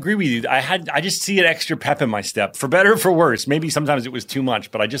I agree with you. I just see an extra pep in my step, for better or for worse. Maybe sometimes it was too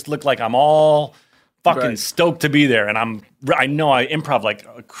much, but I just look like I'm all fucking Right. stoked to be there. And I know I improv like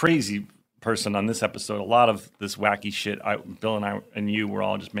a crazy person on this episode. A lot of this wacky shit Bill and I and you were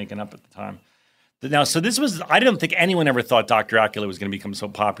all just making up at the time. Now, so this was, I don't think anyone ever thought Dr. Acula was going to become so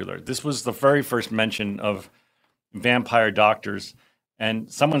popular. This was the very first mention of vampire doctors.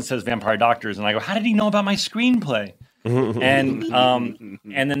 And someone says vampire doctors, and I go, how did he know about my screenplay? and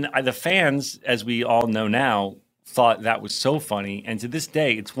then the fans, as we all know now, thought that was so funny. And to this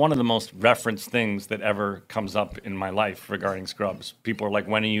day, it's one of the most referenced things that ever comes up in my life regarding Scrubs. People are like,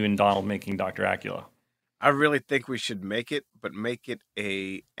 when are you and Donald making Dr. Acula? I really think we should make it, but make it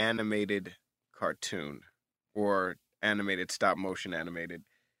a animated cartoon or animated stop-motion animated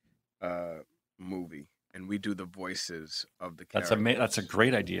movie. And we do the voices of the characters. That's a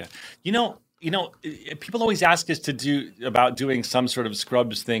great idea. You know, people always ask us about doing some sort of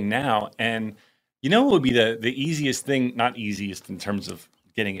Scrubs thing now, and you know what would be the easiest thing? Not easiest in terms of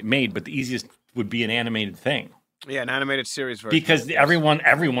getting it made, but the easiest would be an animated thing. Yeah, an animated series version. Because everyone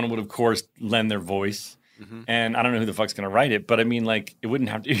would of course lend their voice. Mm-hmm. And I don't know who the fuck's going to write it, but I mean, like, we wouldn't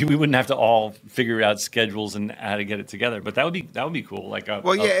have to all figure out schedules and how to get it together. But that would be cool. Like,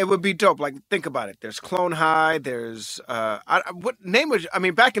 it would be dope. Like, think about it. There's Clone High. There's back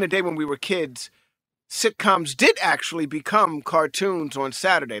in the day when we were kids, sitcoms did actually become cartoons on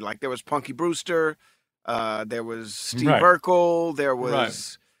Saturday. Like, there was Punky Brewster, there was Steve Urkel, there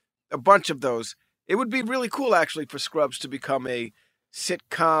was a bunch of those. It would be really cool actually for Scrubs to become a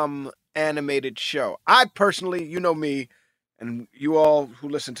sitcom animated show. I personally, you know me, and you all who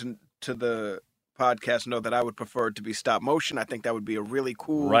listen to the podcast know that I would prefer it to be stop motion. I think that would be a really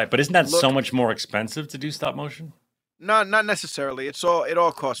cool but isn't that so much more expensive to do stop motion? No, not necessarily. It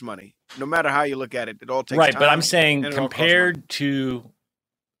all costs money. No matter how you look at it, it all takes time. But I'm saying compared to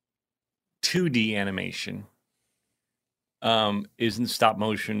 2D animation, isn't stop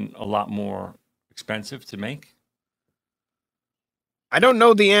motion a lot more expensive to make? I don't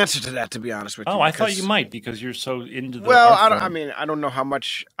know the answer to that, to be honest with you. Oh, I thought you might because you're so into the. Well, I don't know how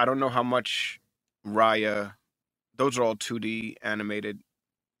much. I don't know how much Raya. Those are all 2D animated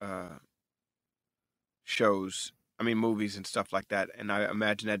shows. I mean, movies and stuff like that. And I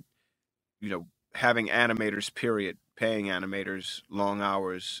imagine that, having animators, period, paying animators long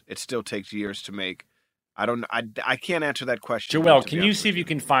hours, it still takes years to make. I can't answer that question. Joel, can you see if you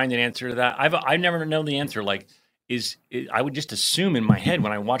can find an answer to that? I've never known the answer. Like, I would just assume in my head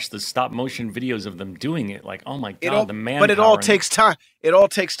when I watch the stop motion videos of them doing it, like, oh my god, the manpower. But it all takes time. It all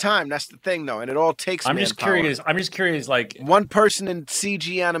takes time. That's the thing, though, and it all takes. I'm just curious. Like, one person in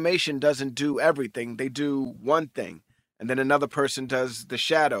CG animation doesn't do everything. They do one thing, and then another person does the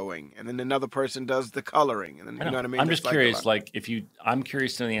shadowing, and then another person does the coloring, and then you know what I mean. I'm just curious. I'm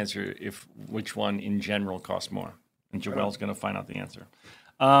curious to know the answer. If which one in general costs more, and Joel's going to find out the answer.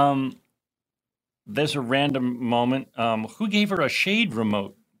 There's a random moment. Who gave her a shade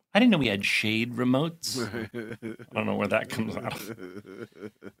remote? I didn't know we had shade remotes. I don't know where that comes out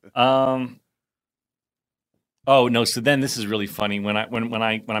of. Oh no! So then this is really funny when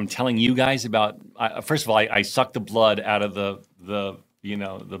I'm telling you guys about. First of all, I suck the blood out of the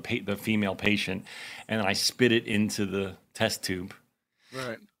female patient, and then I spit it into the test tube.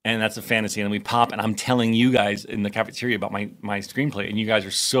 Right. And that's a fantasy, and we pop, and I'm telling you guys in the cafeteria about my screenplay, and you guys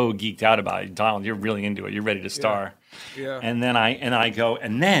are so geeked out about it. Donald, you're really into it. You're ready to star. Yeah. And then I go,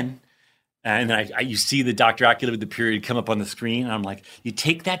 and then you see the Dr. Acula with the period come up on the screen, and I'm like, you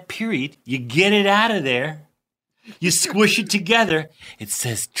take that period, you get it out of there, you squish it together, it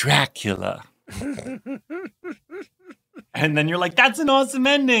says Dracula. And then you're like, that's an awesome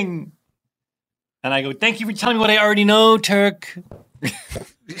ending. And I go, thank you for telling me what I already know, Turk.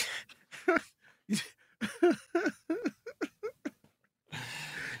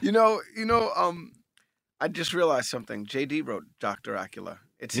 I just realized something. JD wrote Dr. Acula.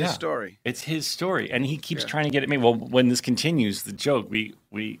 It's his story. It's his story, and he keeps trying to get it made. Well, when this continues, the joke, we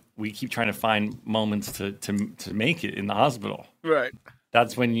keep trying to find moments to make it in the hospital. Right.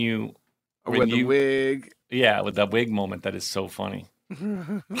 That's when with the wig. Yeah, with that wig moment that is so funny.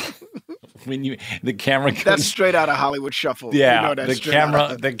 When the camera goes, that's straight out of Hollywood Shuffle. Yeah,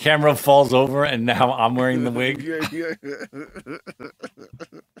 the camera falls over, and now I'm wearing the wig.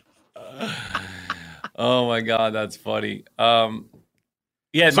 Oh my god, that's funny. My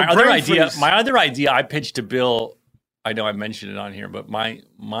other idea I pitched to Bill. I know I mentioned it on here, but my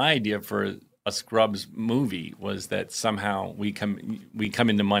idea for a Scrubs movie was that somehow we come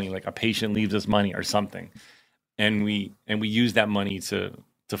into money, like a patient leaves us money or something, and we use that money to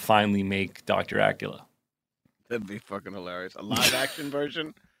finally make Dr. Acula. That'd be fucking hilarious. A live action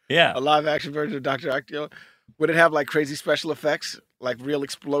version? Yeah. A live action version of Dr. Acula? Would it have like crazy special effects? Like real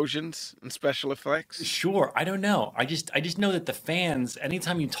explosions and special effects? Sure, I don't know. I just know that the fans,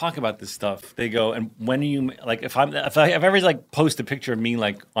 anytime you talk about this stuff, they go, and when are you like if I ever like post a picture of me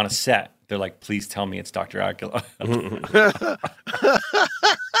like on a set, they're like, please tell me it's Dr. Acula.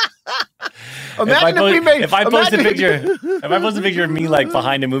 If I post a picture of me like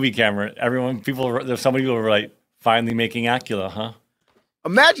behind a movie camera, there's so many people were like, finally making Acula, huh?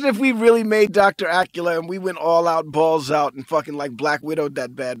 Imagine if we really made Dr. Acula and we went all out, balls out, and fucking like Black Widowed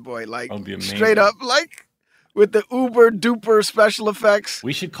that bad boy, like That would be amazing. straight up, like with the uber duper special effects.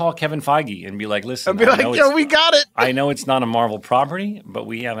 We should call Kevin Feige and be like, listen, And be like, yo, we got it. I know it's not a Marvel property, but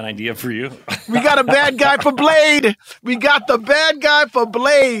we have an idea for you. We got a bad guy for Blade. We got the bad guy for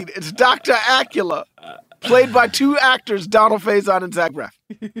Blade. It's Dr. Acula, played by 2 actors, Donald Faison and Zach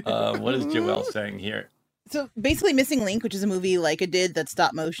Braff. What is Joel saying here? So basically, Missing Link, which is a movie like it did that's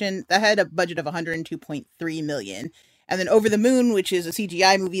stop motion, that had a budget of $102.3 million, and then Over the Moon, which is a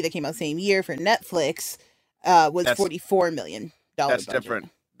CGI movie that came out same year for Netflix, was $44 million. That's budget. different.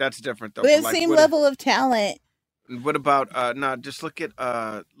 That's different though. But it's Like, the same what- level of talent. What about just look at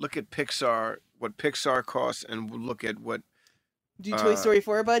Pixar, what Pixar costs, and look at what Do Toy Story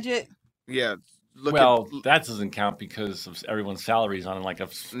 4 budget? look That doesn't count because of everyone's salaries on like a.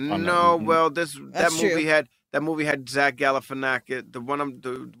 that true. movie had Zach Galifianakis. The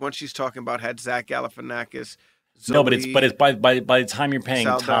one she's talking about had Zach Galifianakis. No, but it's Zoe by the time you're paying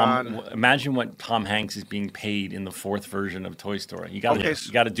Tom. Saldana. Imagine what Tom Hanks is being paid in the 4th version of Toy Story. You got Okay,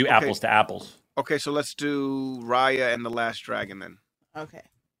 to do apples to apples. Okay, so let's do Raya and the Last Dragon then, Okay.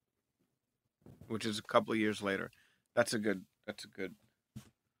 which is a couple of years later. That's a good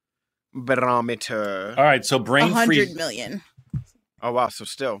barometer. All right, so brain freeze. $100 million. Oh wow, so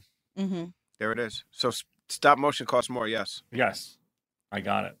still Mm-hmm. there it is. So stop motion costs more, yes. Yes, I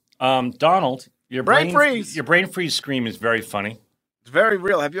got it. Donald, your Brain freeze. Your brain freeze scream is very funny. It's very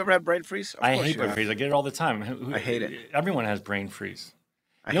real. Have you ever had brain freeze? Of I course hate you brain have. freeze. I get it all the time. I hate it. Everyone has brain freeze.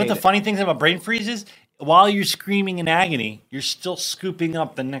 I You know what hate the it. funny thing about brain freeze is? While you're screaming in agony, you're still scooping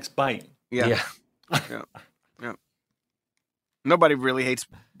up the next bite. Yeah. Nobody really hates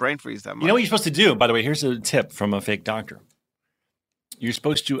brain freeze that much. You know what you're supposed to do? By the way, here's a tip from a fake doctor. You're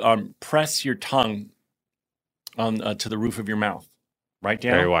supposed to press your tongue on to the roof of your mouth. Right,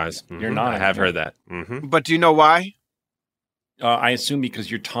 Dan? Very wise. You're Mhm. not. I have heard that. Mm-hmm. But do you know why? I assume because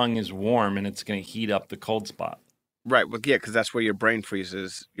your tongue is warm and it's going to heat up the cold spot. Right. Well, yeah, because that's where your brain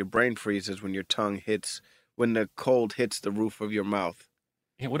freezes. Your brain freezes when your tongue hits, when the cold hits the roof of your mouth.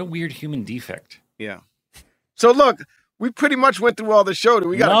 Yeah, what a weird human defect. Yeah. So look, we pretty much went through all the show. Do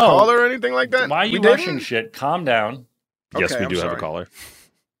we got No. a caller or anything like that? Why are you We rushing didn't? shit? Calm down. Yes, Okay, we I'm do have a sorry. caller.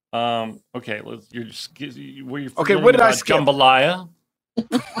 Okay, you're just were you Okay, feeling what did I about skip? Jambalaya?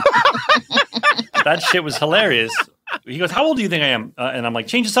 That shit was hilarious. He goes, "How old do you think I am?" And I'm like,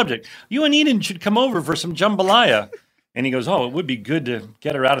 "Change the subject. You and Eden should come over for some jambalaya." And he goes, "Oh, it would be good to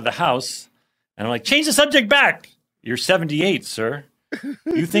get her out of the house." And I'm like, "Change the subject back. You're 78, sir.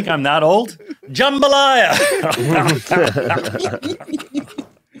 You think I'm that old? Jambalaya."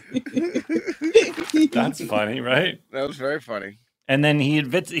 That's funny, right? That was very funny. And then he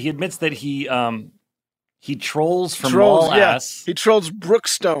admits that he trolls from Trolls, all yeah. ass. He trolls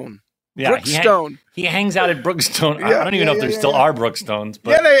Brookstone. Yeah, Brookstone. He hangs out at Brookstone. I don't even know if there still are Brookstones,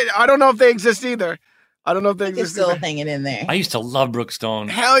 but I don't know if they exist either. I don't know if they It's exist still either. hanging in there. I used to love Brookstone.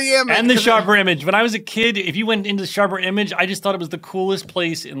 Hell yeah, man. And the 'cause Sharper Image. When I was a kid, if you went into the Sharper Image, I just thought it was the coolest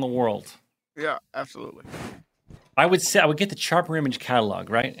place in the world. Yeah, absolutely. I would get the Sharper Image catalog,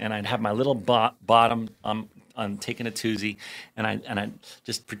 right? And I'd have my little bottom on taking a toozy, and I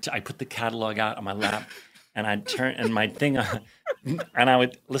put the catalog out on my lap, and I'd turn and my thing on, and I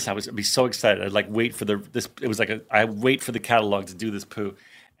would listen. I'd be so excited. I'd like wait for this. It was like I wait for the catalog to do this poo,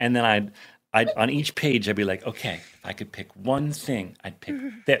 and then I'd on each page I'd be like, okay, if I could pick one thing, I'd pick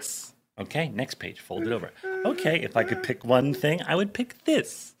this. Okay, next page, fold it over. Okay, if I could pick one thing, I would pick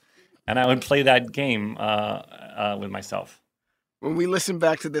this, and I would play that game with myself. When we listen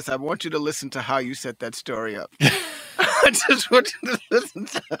back to this, I want you to listen to how you set that story up. I just want you to listen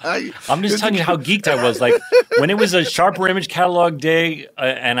to how you... I'm just telling you how geeked I was. Like when it was a Sharper Image catalog day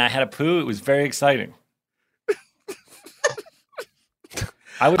and I had a poo, it was very exciting.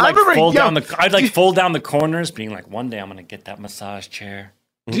 I would like fold down the corners, being like, one day I'm gonna get that massage chair.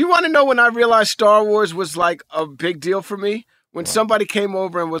 Do you want to know when I realized Star Wars was like a big deal for me? When somebody came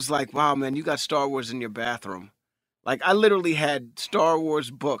over and was like, wow, man, you got Star Wars in your bathroom. Like, I literally had Star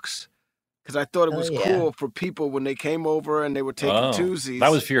Wars books because I thought it was cool for people when they came over and they were taking twosies.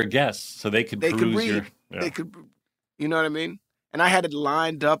 That was for your guests, so they could peruse read. your. Yeah. They could, you know what I mean? And I had it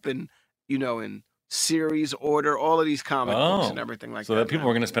lined up in series order, all of these comic books and everything like so that. that people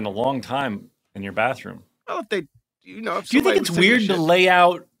are going to spend a long time in your bathroom. Well, if they, you know, if Do you think somebody it's was taking a weird to shit- lay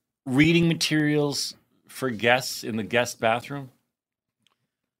out reading materials for guests in the guest bathroom?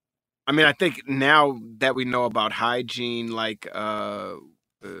 I mean, I think now that we know about hygiene, like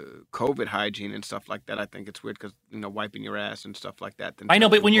COVID hygiene and stuff like that, I think it's weird because, you know, wiping your ass and stuff like that. then I know,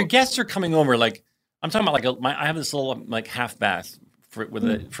 but touching when your books. guests are coming over, like I'm talking about, like I have this little like half bath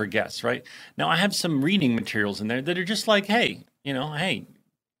for guests, right? Now I have some reading materials in there that are just like, hey, you know, hey,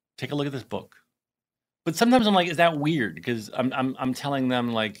 take a look at this book. But sometimes I'm like, is that weird? Because I'm telling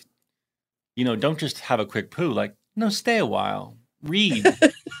them like, you know, don't just have a quick poo. Like, no, stay a while, read. I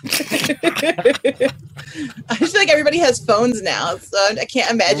just feel like everybody has phones now, so I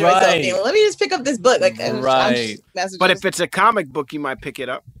can't imagine myself Right. being, well, let me just pick up this book. Like, I'm Right. just messages. But if it's a comic book, you might pick it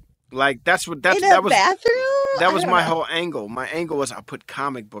up. Like that's in a that was bathroom, that was I don't my know. whole angle. My angle was I put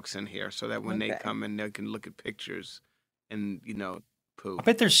comic books in here so that when they Okay. come in, they can look at pictures and, you know, poo. I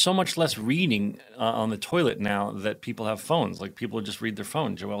bet there's so much less reading on the toilet now that people have phones. Like people just read their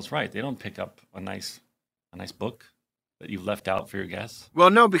phone. Joelle's right; they don't pick up a nice book that you've left out for your guests. Well,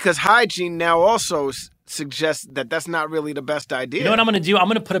 no, because hygiene now also suggests that that's not really the best idea. You know what I'm going to do? I'm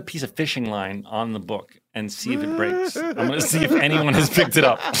going to put a piece of fishing line on the book and see if it breaks. I'm going to see if anyone has picked it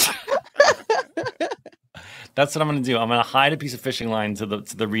up. That's what I'm going to do. I'm going to hide a piece of fishing line to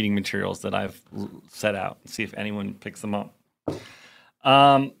the reading materials that I've set out and see if anyone picks them up.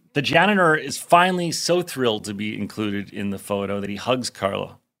 The janitor is finally so thrilled to be included in the photo that he hugs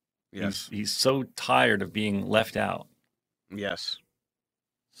Carla. Yes. He's so tired of being left out. Yes.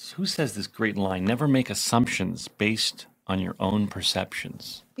 Who says this great line? Never make assumptions based on your own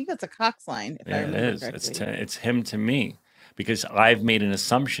perceptions. I think that's a Cox line. If I Yeah, it remember is. correctly. It's him to me because I've made an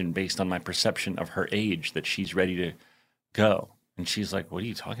assumption based on my perception of her age that she's ready to go. And she's like, what are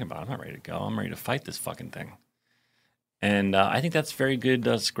you talking about? I'm not ready to go. I'm ready to fight this fucking thing. And I think that's very good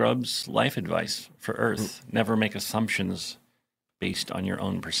Scrubs life advice for Earth. Never make assumptions based on your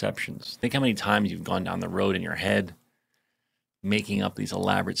own perceptions. Think how many times you've gone down the road in your head making up these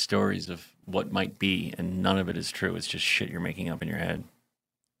elaborate stories of what might be, and none of it is true. It's just shit you're making up in your head.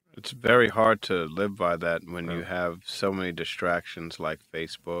 It's very hard to live by that when you have so many distractions like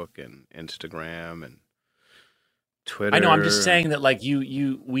Facebook and Instagram and Twitter. I know. I'm just saying that, like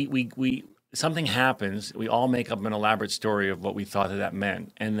we something happens. We all make up an elaborate story of what we thought that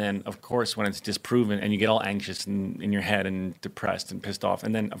meant, and then of course when it's disproven, and you get all anxious and in your head and depressed and pissed off,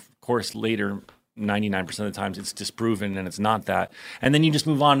 and then of course later, 99% of the times it's disproven and it's not that, and then you just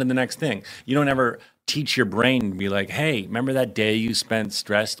move on to the next thing. You don't ever teach your brain to be like, hey, remember that day you spent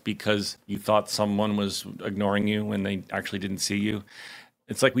stressed because you thought someone was ignoring you when they actually didn't see you?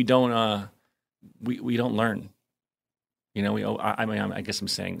 It's like we don't we don't learn. You know, I mean, I guess I'm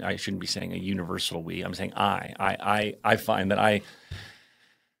saying I shouldn't be saying a universal we. I'm saying I find that I,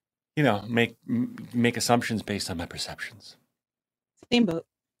 you know, make assumptions based on my perceptions. Steamboat.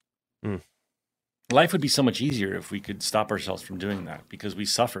 Life would be so much easier if we could stop ourselves from doing that because we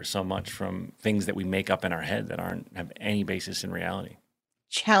suffer so much from things that we make up in our head that have any basis in reality.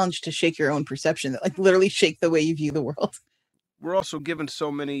 Challenge to shake your own perception, that like literally shake the way you view the world. We're also given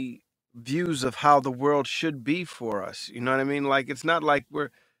so many views of how the world should be for us. You know what I mean? Like it's not like we're,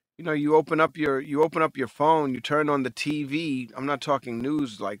 you know, you open up your phone, you turn on the TV. I'm not talking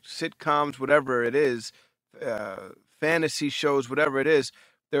news, like sitcoms, whatever it is, fantasy shows, whatever it is.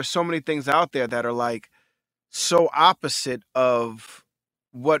 There's so many things out there that are like so opposite of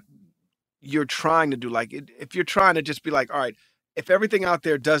what you're trying to do. Like if you're trying to just be like, all right, if everything out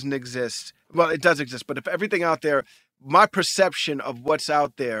there doesn't exist, well, it does exist, but if everything out there, my perception of what's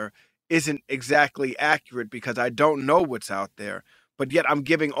out there isn't exactly accurate because I don't know what's out there, but yet I'm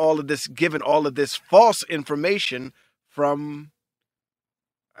given all of this false information from,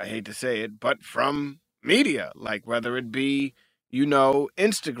 I hate to say it, but from media, like whether it be, you know,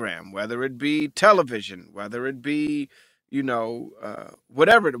 Instagram, whether it be television, whether it be, you know,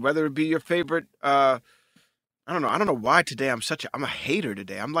 whatever, whether it be your favorite, I don't know. I don't know why today I'm a hater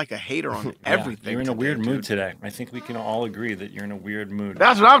today. I'm like a hater on everything. You're in a today, weird mood dude. today. I think we can all agree that you're in a weird mood.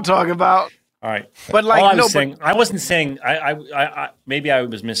 That's what I'm talking about. All right. But like, All I no, was but saying, I wasn't saying, I maybe I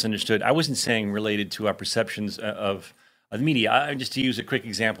was misunderstood. I wasn't saying related to our perceptions of the media. Just to use a quick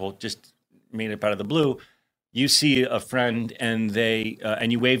example, just made up out of the blue. You see a friend and they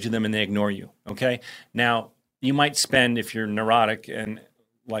and you wave to them and they ignore you. Okay. Now you might spend, if you're neurotic and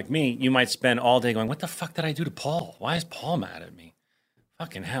like me, you might spend all day going, "What the fuck did I do to Paul? Why is Paul mad at me?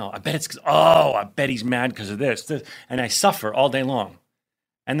 Fucking hell! I bet it's I bet he's mad because of this," and I suffer all day long.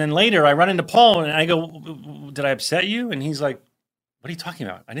 And then later I run into Paul and I go, "Did I upset you?" And he's like, What are you talking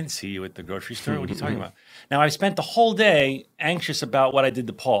about? I didn't see you at the grocery store. What are you talking about? Now, I spent the whole day anxious about what I did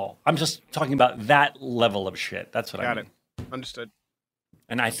to Paul. I'm just talking about that level of shit. That's what I mean. Got it. Understood.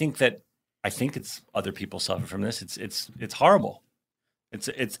 And I think it's other people suffer from this. It's horrible. It's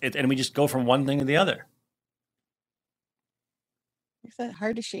and we just go from one thing to the other. It's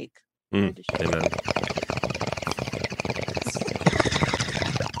hard to shake. Amen.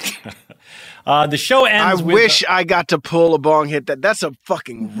 The show ends. I wish I got to pull a bong hit that. That's a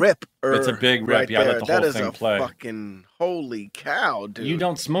fucking rip. It's a big rip. Right Yeah, I there. let the whole That thing is a play. fucking holy cow, dude. You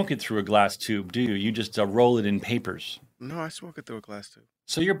don't smoke it through a glass tube, do you? You just roll it in papers. No, I smoke it through a glass tube.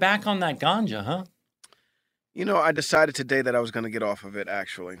 So you're back on that ganja, huh? You know, I decided today that I was going to get off of it.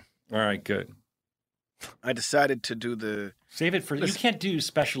 Actually, All right, good. I decided to do the. Save it for. You Listen. can't do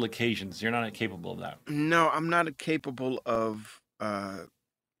special occasions. You're not capable of that. No, I'm not capable of.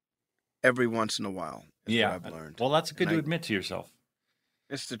 Every once in a while. Is Yeah. what I've learned. Well, that's good And to I- admit to yourself.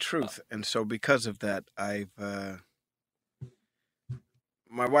 It's the truth, and so because of that, I've.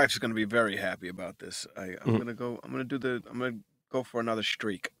 My wife's going to be very happy about this. I'm going to go. I'm going to go for another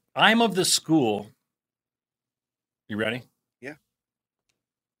streak. I'm of the school. You ready? Yeah.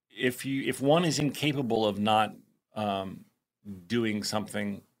 If one is incapable of not doing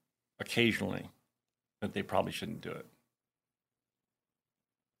something occasionally, that they probably shouldn't do it.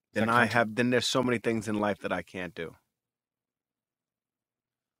 Then there's so many things in life that I can't do.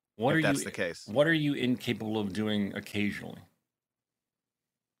 What if are that's you? the case. What are you incapable of doing occasionally?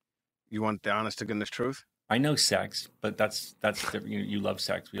 You want the honest to goodness truth? I know sex, but that's different. You love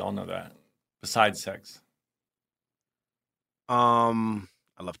sex. We all know that. Besides sex, I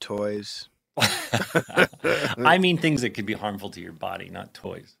love toys. I mean things that could be harmful to your body, not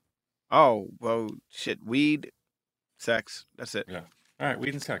toys. Oh, well, shit. Weed, sex. That's it. Yeah. All right,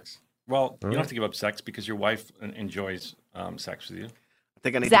 weed and sex. Well, you don't have to give up sex because your wife enjoys sex with you. I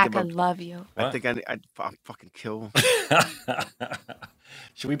think I need Zach, to I give up. love you. I think I'd fucking kill.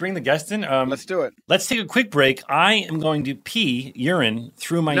 Should we bring the guest in? Let's do it. Let's take a quick break. I am going to pee urine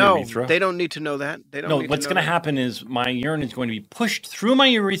through my No, urethra. they don't need to know that. They don't. No, need what's to going to happen is my urine is going to be pushed through my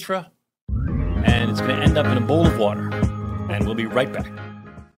urethra, and it's going to end up in a bowl of water. And we'll be right back.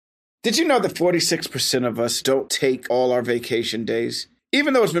 Did you know that 46% of us don't take all our vacation days?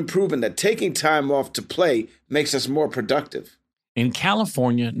 Even though it's been proven that taking time off to play makes us more productive. In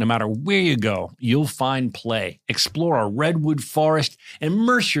California, no matter where you go, you'll find play. Explore a redwood forest,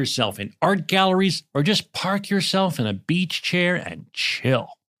 immerse yourself in art galleries, or just park yourself in a beach chair and chill.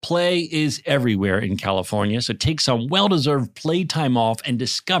 Play is everywhere in California, so take some well-deserved playtime off and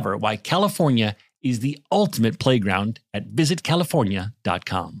discover why California is the ultimate playground at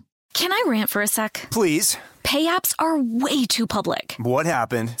visitcalifornia.com. Can I rant for a sec? Please. Pay apps are way too public. What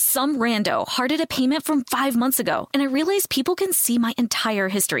happened? Some rando hearted a payment from 5 months ago, and I realized people can see my entire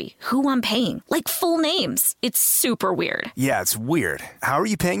history, who I'm paying, like full names. It's super weird. Yeah, it's weird. How are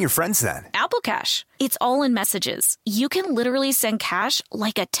you paying your friends then? Apple Cash. It's all in messages. You can literally send cash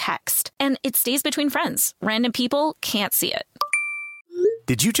like a text, and it stays between friends. Random people can't see it.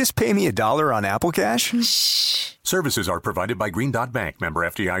 Did you just pay me $1 on Apple Cash? Shh. Services are provided by Green Dot Bank. Member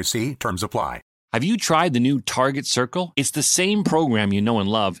FDIC. Terms apply. Have you tried the new Target Circle? It's the same program you know and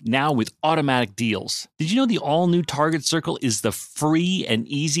love, now with automatic deals. Did you know the all-new Target Circle is the free and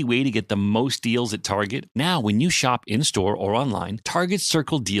easy way to get the most deals at Target? Now, when you shop in-store or online, Target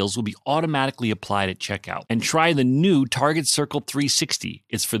Circle deals will be automatically applied at checkout. And try the new Target Circle 360.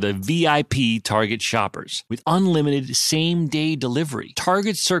 It's for the VIP Target shoppers. With unlimited same-day delivery,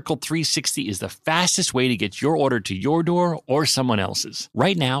 Target Circle 360 is the fastest way to get your order to your door or someone else's.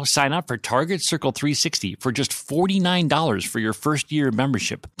 Right now, sign up for Target Circle 360 for just $49 for your first year of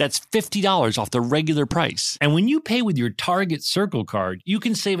membership. That's $50 off the regular price. And when you pay with your Target Circle card, you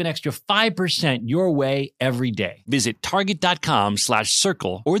can save an extra 5% your way every day. Visit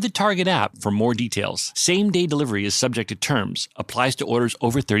target.com/circle or the Target app for more details. Same-day delivery is subject to terms. Applies to orders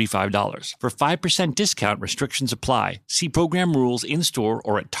over $35. For 5% discount, restrictions apply. See program rules in-store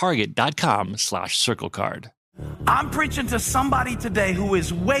or at target.com/circle card. I'm preaching to somebody today who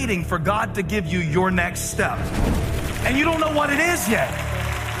is waiting for God to give you your next step. And you don't know what it is yet.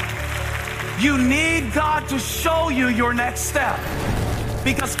 You need God to show you your next step.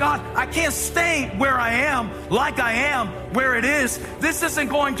 Because God, I can't stay where I am, like I am, where it is. This isn't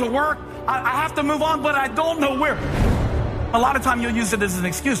going to work. I have to move on, but I don't know where. A lot of time you'll use it as an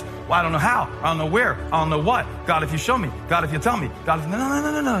excuse. Well, I don't know how. I don't know where. I don't know what. God, if you show me. God, if you tell me. God, if...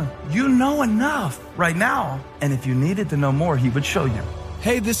 No. You know enough right now. And if you needed to know more, he would show you.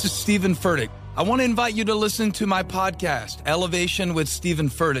 Hey, this is Stephen Furtick. I want to invite you to listen to my podcast, Elevation with Stephen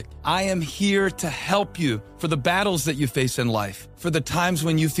Furtick. I am here to help you for the battles that you face in life, for the times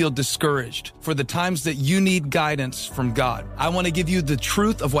when you feel discouraged, for the times that you need guidance from God. I want to give you the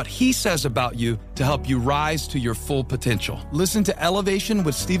truth of what He says about you to help you rise to your full potential. Listen to Elevation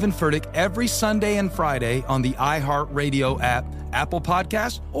with Stephen Furtick every Sunday and Friday on the iHeartRadio app, Apple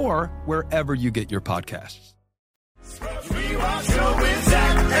Podcasts, or wherever you get your podcasts.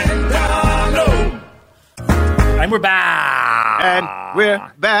 And we're back. And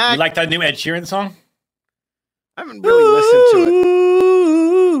we're back. You like that new Ed Sheeran song? I haven't really listened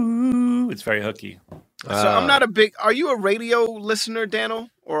to it. It's very hooky. So I'm not a big. Are you a radio listener, Daniel,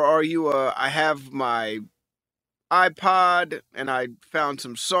 or are you a? I have my iPod and I found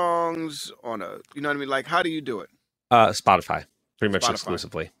some songs on a. You know what I mean? Like, how do you do it? Spotify. Pretty much Spotify.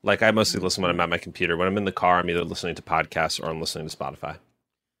 exclusively. Like, I mostly listen when I'm at my computer. When I'm in the car, I'm either listening to podcasts or I'm listening to Spotify.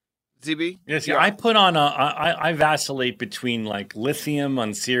 ZB? Yes, yeah. I put on I vacillate between like Lithium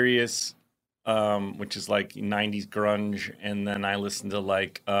on Sirius, which is like 90s grunge, and then I listen to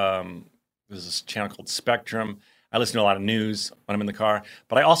like there's this channel called Spectrum. I listen to a lot of news when I'm in the car,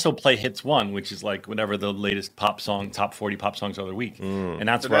 but I also play Hits One, which is like whatever the latest pop song, top 40 pop songs of the week, and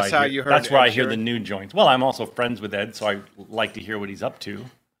that's where how you heard that's where Ed I hear Sheeran? the new joints. Well, I'm also friends with Ed, so I like to hear what he's up to.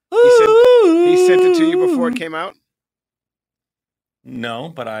 He sent it to you before it came out. No,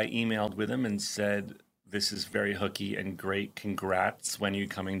 but I emailed with him and said, "This is very hooky and great. Congrats. When are you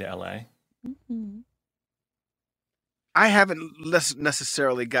coming to LA?" I haven't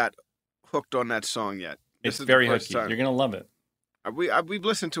necessarily got hooked on that song yet. This It's is very the first hooky. time. You're gonna love it. We've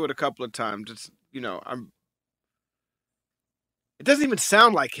listened to it a couple of times. It's It doesn't even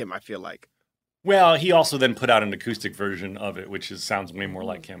sound like him. I feel like. Well, he also then put out an acoustic version of it, which sounds way more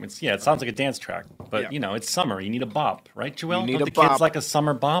like him. It sounds like a dance track, but it's summer. You need a bop, right, Joelle? You need Don't a the bop. kids like a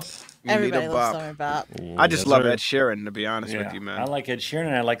summer bop? Everybody loves Summer Bop. I just love Ed Sheeran, to be honest with you, man. I like Ed Sheeran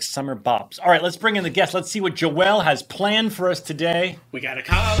and I like summer bops. All right, let's bring in the guest. Let's see what Joelle has planned for us today. We got a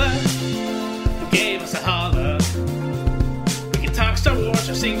caller who gave us a holler. We can talk Star Wars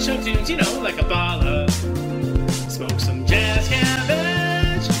or sing show tunes, like a baller. Smoke some jazz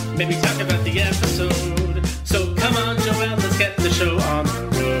cabbage, maybe talk about the episode. So come on, Joelle, let's get the show on the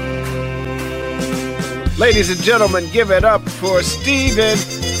road. Ladies and gentlemen, give it up for Steven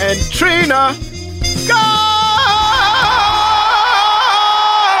and Trina.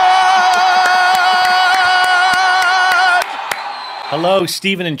 Hello,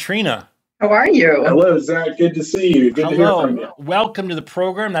 Stephen and Trina. How are you? Hello, Zach. Good to see you. Good to hear from you. Welcome to the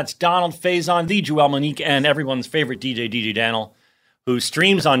program. That's Donald Faison, the Joelle Monique, and everyone's favorite DJ Daniel, who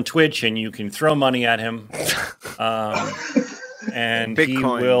streams on Twitch, and you can throw money at him. And he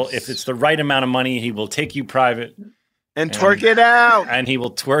will, if it's the right amount of money, he will take you private. And twerk it out. And he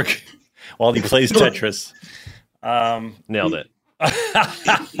will twerk while he plays Tetris. Nailed it.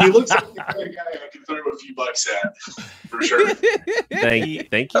 He looks like the kind of guy I can throw a few bucks at, for sure. Thank you.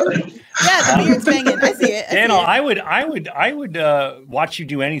 Yeah, the beard's banging. I see it. Daniel, I would watch you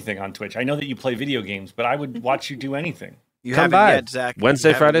do anything on Twitch. I know that you play video games, but I would watch you do anything. You Come haven't by. yet, Zach. Wednesday,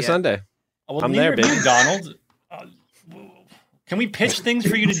 You haven't Friday, yet. Sunday. Well, I'm there, neither baby. you, Donald. Can we pitch things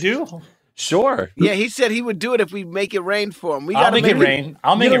for you to do? Sure. Yeah, he said he would do it if we make it rain for him. I'll make it rain.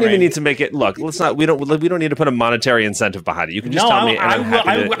 I'll make you it don't even rain. need to make it. Look, let's not. We don't need to put a monetary incentive behind it. You can just No, tell me. And I'm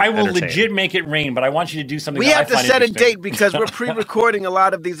happy to I will entertain. legit make it rain, but I want you to do something. We that have I to find set a interesting. date because we're pre-recording a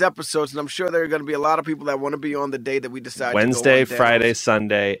lot of these episodes, and I'm sure there are going to be a lot of people that want to be on the day that we decide. Wednesday, to go on Friday,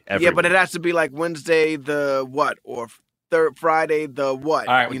 Sunday. Every Yeah, but it has to be like Wednesday the what or Friday the what.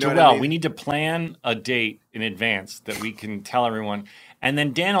 All right, you know Joelle, what I mean? we need to plan a date in advance that we can tell everyone. And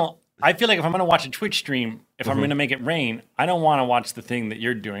then, Daniel, I feel like if I'm going to watch a Twitch stream, if I'm going to make it rain, I don't want to watch the thing that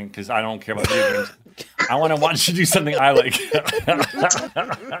you're doing because I don't care about video games. I want to watch you do something I like.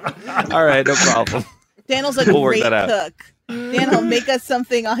 All right, no problem. Daniel's a We'll work great that out. cook. Daniel, make us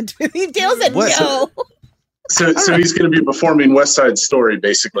something on Twitch. Daniel said What? no. So he's going to be performing West Side Story,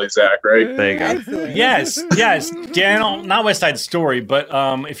 basically, Zach, right? There you go. Excellent. Yes, Daniel, not West Side Story, but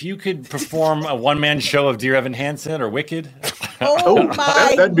if you could perform a one-man show of Dear Evan Hansen or Wicked. Oh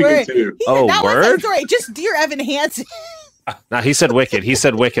my that'd be word. good too. He said Oh, not West Side word? Story, just Dear Evan Hansen. No, he said Wicked. He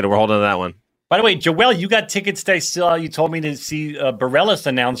said Wicked. We're holding to that one. By the way, Joelle, you got tickets to still. You told me to see Bareilles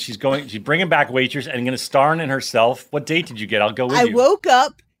announce she's bringing back Waitress and going to star in it herself. What date did you get? I'll go with I you. woke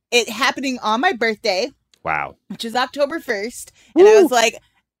up, it happening on my birthday, Wow. which is October 1st, and I was like,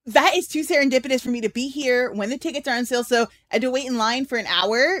 that is too serendipitous for me to be here when the tickets are on sale. So I had to wait in line for an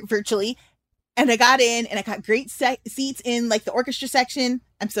hour virtually. And I got in, and I got great seats in like the orchestra section.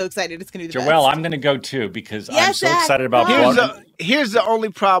 I'm so excited; it's going to be the Joelle, best. I'm going to go too because I'm Yes, so Zach, excited about come on. Broadway. Here's the only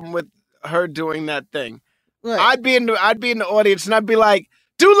problem with her doing that thing. Look, I'd be in the audience and I'd be like,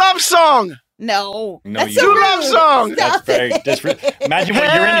 "Do love song." no. No, That's you so Do rude. love song. Stop That's it. very imagine when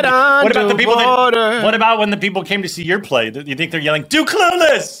you're Head in. What about the people underwater. What about when the people came to see your play? You think they're yelling, "Do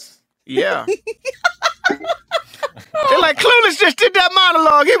Clueless"? Yeah. They're like, Clueless just did that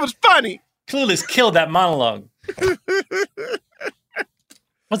monologue. It was funny. Clueless killed that monologue.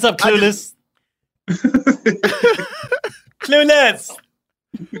 What's up, Clueless? Clueless.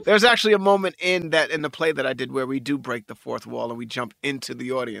 There's actually a moment in the play that I did where we do break the fourth wall and we jump into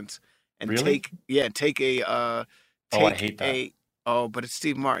the audience and Really? take a I hate that. but it's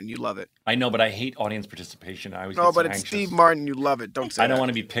Steve Martin. You love it. I know, but I hate audience participation. I always No, get but so it's anxious. Steve Martin. You love it. Don't say I don't that. want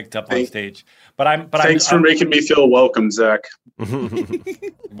to be picked up on stage. But Thanks for making me feel welcome, Zach.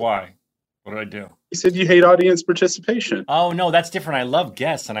 Why? What did I do? You said you hate audience participation. Oh no, that's different. I love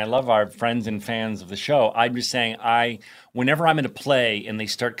guests and I love our friends and fans of the show. I'm just saying, whenever I'm in a play and they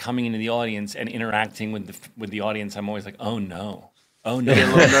start coming into the audience and interacting with the audience, I'm always like, oh no. Oh no! You get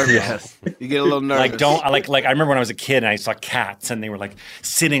a little nervous. You get a little nervous. Like I remember when I was a kid and I saw cats and they were like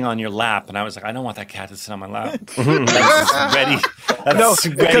sitting on your lap and I was like, I don't want that cat to sit on my lap. That's sweaty. No,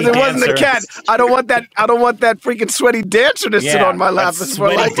 because it wasn't a cat. I don't want that freaking sweaty dancer to sit on my lap. That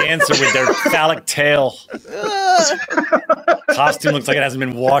sweaty dancer with their phallic tail. Costume looks like it hasn't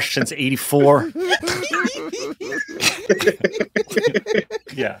been washed since '84.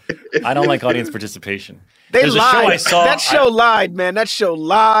 Yeah, I don't like audience participation. There's lied. a show I saw. That show lied, man. That show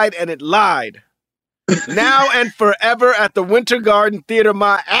lied, and it lied. Now and forever at the Winter Garden Theater,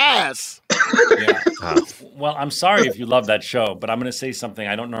 my ass. Yeah. Well, I'm sorry if you love that show, but I'm going to say something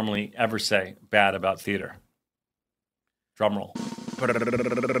I don't normally ever say bad about theater. Drum roll.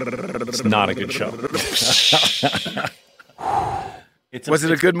 It's not a good show. Was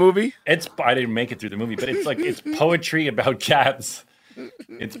it a good movie? I didn't make it through the movie, but it's poetry about cats.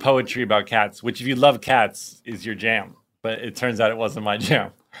 It's poetry about cats, which if you love cats is your jam. But it turns out it wasn't my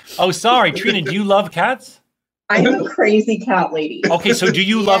jam. Oh, sorry, Trina. Do you love cats? I'm a crazy cat lady. Okay, so do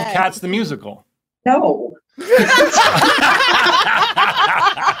you love Cats the musical? No.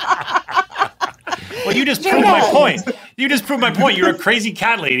 Well, you just proved my point. You just proved my point. You're a crazy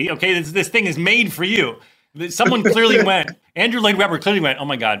cat lady. Okay, this thing is made for you. Someone clearly went. Andrew Lloyd Webber clearly went. Oh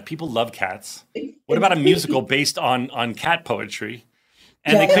my God, people love cats. What about a musical based on cat poetry?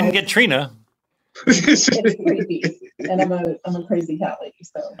 And they couldn't get Trina. It's crazy. And I'm a crazy cat lady.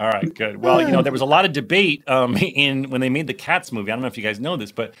 So. All right, good. Well, there was a lot of debate when they made the Cats movie. I don't know if you guys know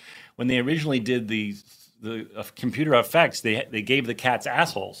this, but when they originally did the computer effects, they gave the cats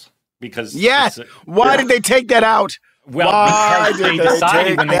assholes because Why did they take that out? Well, because they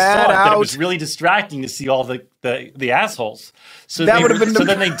decided when they saw it that it was really distracting to see all the assholes. So that would have been. So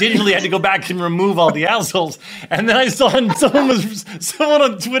then they digitally had to go back and remove all the assholes. And then I saw someone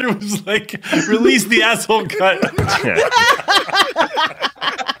on Twitter was like, "Release the asshole cut."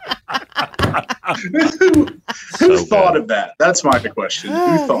 Who thought of that? That's my question.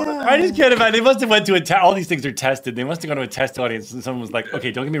 Who thought of that? I just can't imagine. They must have went to all these things are tested. They must have gone to a test audience, and someone was like,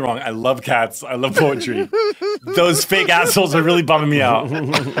 "Okay, don't get me wrong. I love cats. I love poetry. Those fake assholes are really bumming me out."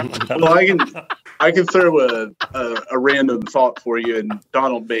 Well, I can throw a random thought for you, and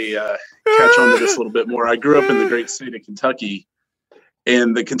Donald may catch on to this a little bit more. I grew up in the great state of Kentucky,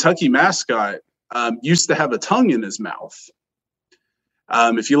 and the Kentucky mascot used to have a tongue in his mouth.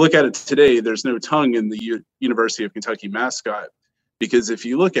 If you look at it today, there's no tongue in the University of Kentucky mascot because if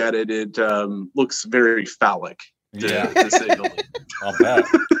you look at it, it looks very phallic. To say the least. I'll bet.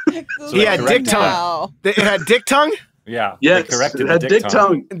 So he had dick tongue. It had dick tongue? Yeah. Yes, they corrected it had dick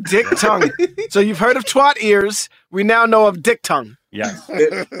tongue. Dick tongue. So you've heard of twat ears. We now know of dick tongue. Yes.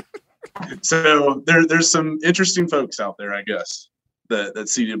 So there's some interesting folks out there, I guess, that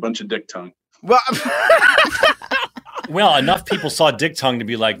see a bunch of dick tongue. Well, enough people saw dick tongue to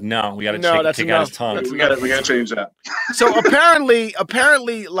be like, no, we got to take out his tongue. We got to change that. So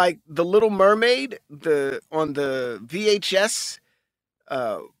apparently, like the Little Mermaid, on the VHS,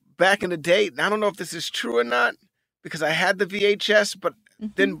 back in the day. I don't know if this is true or not because I had the VHS, but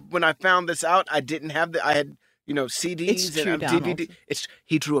then when I found this out, I didn't have I had CDs It's true, and Donald. DVD.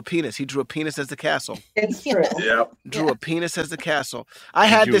 He drew a penis. He drew a penis as the castle. It's true. Yeah. Drew a penis as the castle. I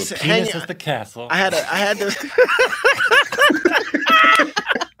had Drew this a penis as the castle. I had this.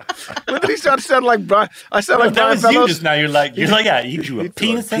 When did he start to sound like Brian? I sound like that Brian was you Fellows. just now. You're like, yeah, you drew a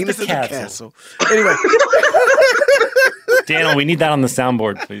penis as the castle. Anyway, Daniel, we need that on the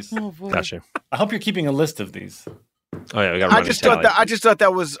soundboard, please. Gotcha. I hope you're keeping a list of these. Oh yeah, we got. I just thought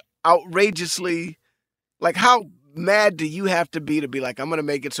that was outrageously. Like, how mad do you have to be like, I'm going to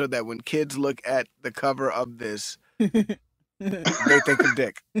make it so that when kids look at the cover of this, they think of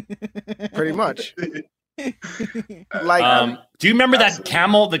dick. Pretty much. Like, do you remember that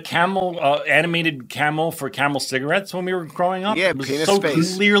camel, the camel animated camel for Camel cigarettes when we were growing up? Yeah, it was penis so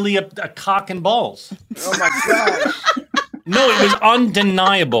face. clearly a cock and balls. Oh my gosh. No, it was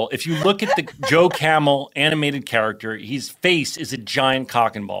undeniable. If you look at the Joe Camel animated character, his face is a giant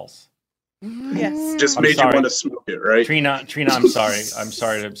cock and balls. Yes. Just I'm made sorry. you want to smoke it, right? Trina, I'm sorry. I'm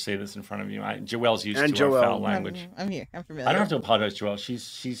sorry to say this in front of you. Joelle's used And to our Joelle. foul language. I'm here. I'm familiar. I don't have to apologize, Joelle.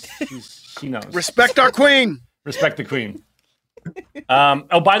 She knows. Respect our queen. Respect the queen.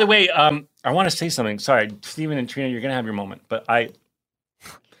 Oh, by the way, I want to say something. Sorry, Stephen and Trina, you're gonna have your moment. But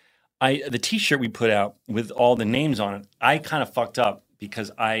the T-shirt we put out with all the names on it, I kind of fucked up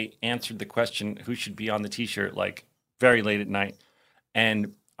because I answered the question who should be on the T-shirt like very late at night,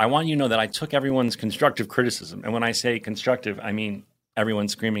 and I want you to know that I took everyone's constructive criticism, and when I say constructive, I mean everyone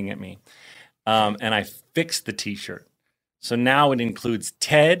screaming at me, and I fixed the T-shirt. So now it includes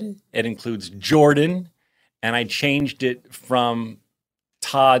Ted, it includes Jordan, and I changed it from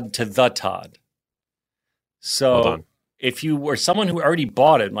Todd to the Todd. So if you were someone who already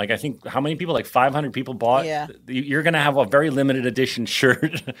bought it, like I think how many people, like 500 people bought, you're going to have a very limited edition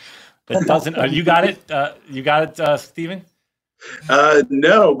shirt that doesn't, you got it, Stephen?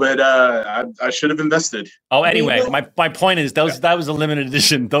 No, but I should have invested. Oh, anyway, my point is that was a limited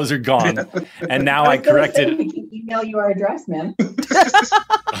edition. Those are gone. And now I corrected We can email you our address, man.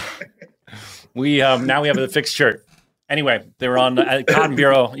 We now we have a fixed shirt. Anyway, they're on Cotton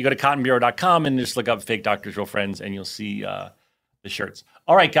Bureau. You go to cottonbureau.com and just look up Fake Doctors, Real Friends, and you'll see the shirts.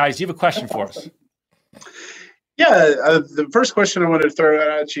 All right, guys, you have a question for us? Yeah, the first question I wanted to throw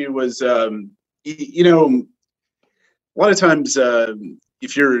out at you was, you know, a lot of times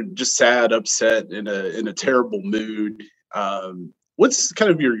if you're just sad, upset, in a terrible mood, what's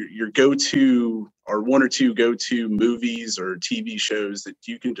kind of your go-to or one or two go-to movies or TV shows that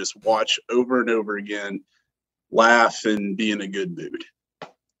you can just watch over and over again, laugh, and be in a good mood?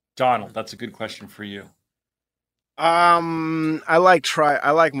 Donald, that's a good question for you. I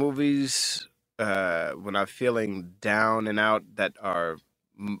like movies when I'm feeling down and out that are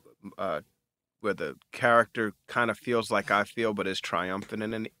where the character kind of feels like I feel, but is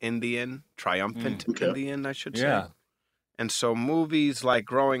triumphant in the end. Triumphant in the end, I should say. Yeah. And so movies like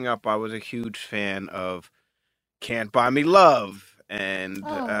growing up, I was a huge fan of Can't Buy Me Love. And,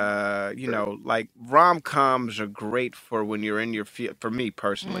 you know, like rom-coms are great for when you're in your, for me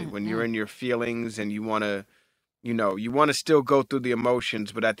personally, when you're in your feelings and you want to, you know, you want to still go through the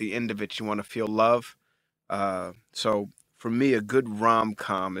emotions, but at the end of it, you want to feel love. So for me, a good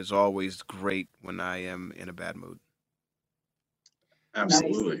rom-com is always great when I am in a bad mood.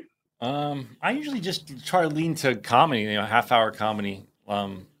 Absolutely. I usually just try to lean to comedy, you know, half-hour comedy.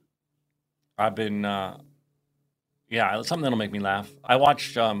 I've been, something that'll make me laugh. I've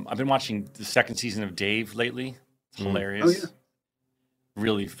been watching the second season of Dave lately. It's hilarious. Oh, yeah.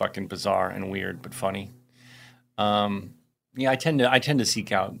 Really fucking bizarre and weird, but funny. I tend to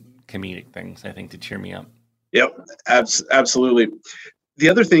seek out comedic things, I think, to cheer me up. Yep, absolutely. The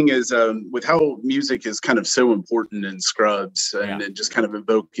other thing is with how music is kind of so important in Scrubs and just kind of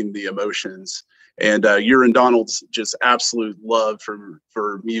evoking the emotions, and your and Donald's just absolute love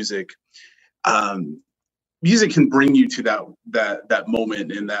for music. Music can bring you to that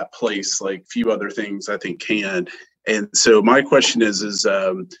moment in that place like few other things I think can. And so my question is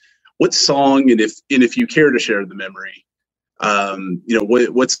what song, and if you care to share the memory, you know,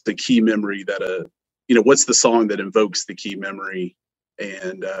 what's the key memory that you know, what's the song that invokes the key memory?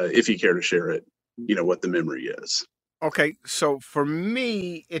 And if you care to share it, you know, what the memory is. Okay, so for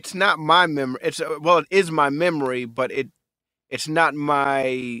me, it's not my memory. It is my memory, but it's not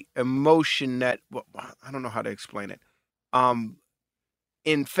my emotion that, well, I don't know how to explain it.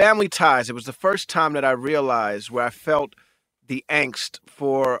 In Family Ties, it was the first time that I realized where I felt the angst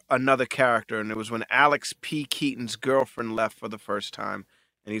for another character, and it was when Alex P. Keaton's girlfriend left for the first time,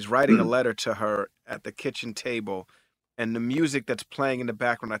 and he's writing a letter to her at the kitchen table, and the music that's playing in the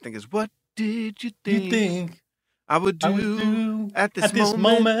background, I think, is "What did you think I would do at this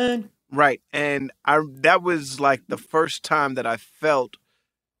moment?" Right, and that was like the first time that I felt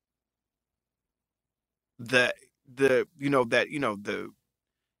I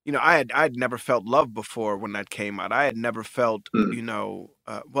had never felt love before when that came out. I had never felt,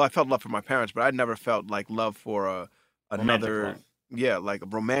 I felt love for my parents, but I'd never felt like love for another, like a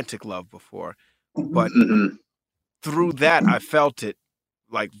romantic love before. But through that, I felt it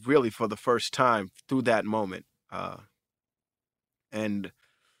like really for the first time through that moment. And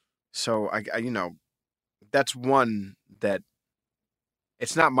so I that's one that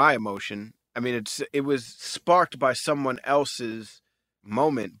it's not my emotion. I mean, it was sparked by someone else's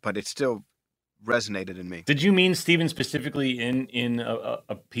moment, but it still resonated in me. Did you mean Steven specifically in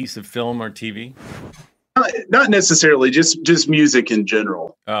a piece of film or TV? Not necessarily, just music in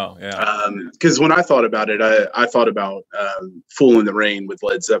general. Oh, yeah. Because when I thought about it, I thought about "Fool in the Rain" with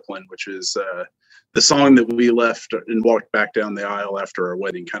Led Zeppelin, which is the song that we left and walked back down the aisle after our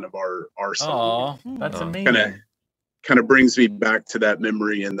wedding. Kind of our song. Oh, that's amazing. Kind of brings me back to that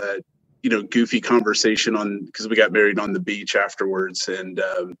memory and that goofy conversation because we got married on the beach afterwards, and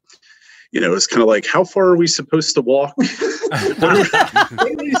it's kind of like, how far are we supposed to walk? What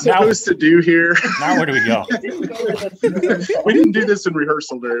are we supposed to do here? Now where do we go? We didn't do this in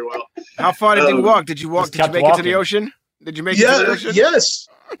rehearsal very well. How far did you walk? Did you walk? Did you make it to the ocean? Did you make it to the ocean? Yes.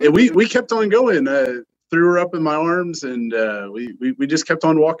 And we kept on going. Threw her up in my arms, and we just kept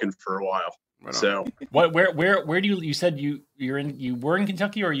on walking for a while. Right so where do you said you were in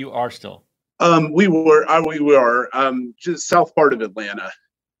Kentucky, or you are still? We were just south part of Atlanta.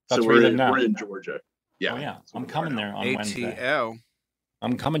 That's so where you live now. We're in Georgia. Yeah. Oh, yeah. I'm coming there on Wednesday. ATL.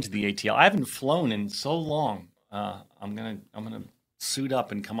 I'm coming to the ATL. I haven't flown in so long. I'm gonna suit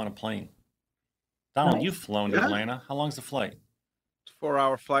up and come on a plane. Donald, Nice. you've flown to Atlanta. How long's the flight?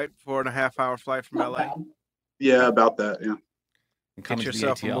 4-hour flight, 4.5-hour flight from LA. Yeah, about that. Yeah. I'm Get coming to the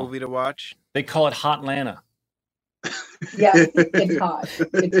yourself a ATL. movie to watch. They call it Hot Atlanta. Yeah, it's hot.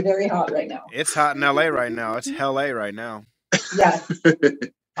 It's very hot right now. It's hot in LA right now. It's hell A right now. Yeah,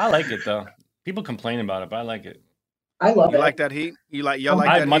 I like it though. People complain about it, but I like it. I love You it. like that heat? Y'all like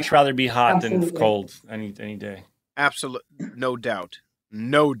I'd that much heat? rather be hot than Absolutely. cold any day. Absolute, no doubt.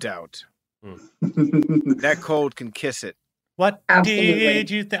 No doubt. That cold can kiss it. What Absolutely.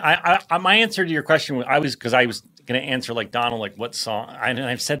 did you think? I my answer to your question was because I was going to answer like Donald, like what song?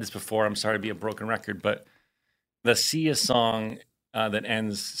 I've said this before. I'm sorry to be a broken record, but the Sia song that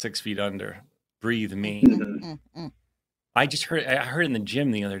ends 6 Feet Under, "Breathe Me." I heard it in the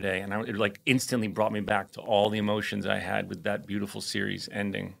gym the other day, and it like instantly brought me back to all the emotions I had with that beautiful series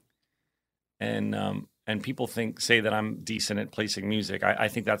ending. And people say that I'm decent at placing music. I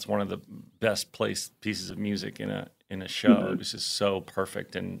think that's one of the best placed pieces of music in a show. It was just so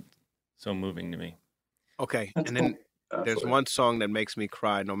perfect and so moving to me. Okay, That's and then cool. there's one song that makes me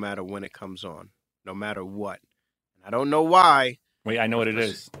cry no matter when it comes on, no matter what. I don't know why. Wait, I know what it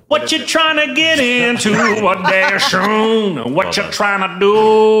is. What you trying to get into? What there soon? What you trying to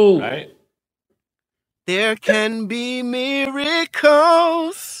do? Right? There can be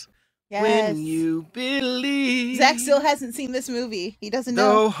miracles Yes. when you believe. Zach still hasn't seen this movie. He doesn't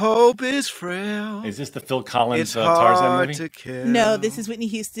Though know. hope is frail, Is this the Phil Collins it's Tarzan hard movie? to kill. No, this is Whitney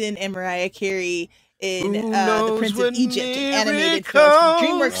Houston and Mariah Carey in Who The knows Prince of what Egypt, an animated film. miracles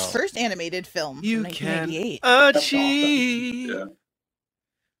DreamWorks' first animated film you from can 1998. achieve Yeah.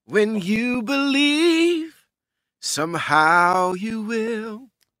 when you believe. Somehow you will.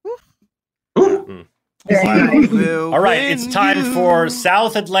 Very nice. will All right, when it's time you for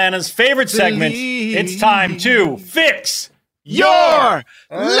South Atlanta's favorite segment. believe. It's time to fix your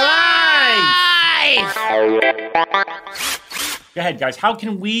life. Go ahead, guys. How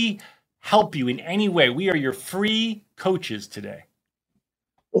can we help you in any way? We are your free coaches today.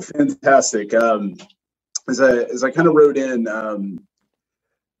 Well, fantastic. As I kind of wrote in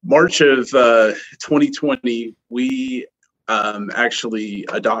March of 2020, we actually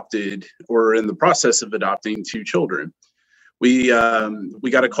adopted, or in the process of adopting, 2 children. We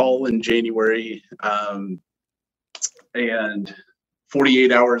got a call in January, and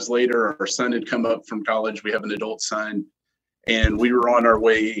 48 hours later, our son had come up from college. We have an adult son, and we were on our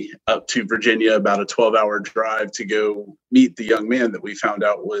way up to Virginia, about a 12-hour drive to go meet the young man that we found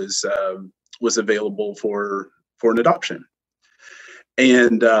out was available for an adoption.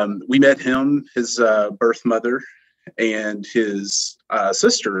 And we met him, his birth mother, and his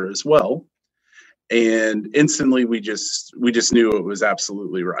sister as well. And instantly, we just knew it was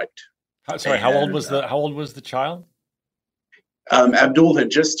absolutely right. How old was the child? Abdul had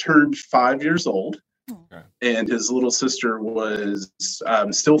just turned 5 years old, Okay. and his little sister was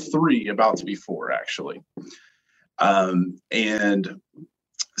still 3, about to be 4, actually. And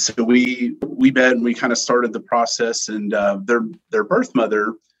so we met and we kind of started the process, and their birth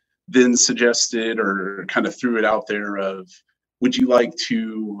mother then suggested, or kind of threw it out there, of would you like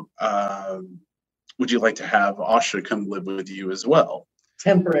to have Asha come live with you as well?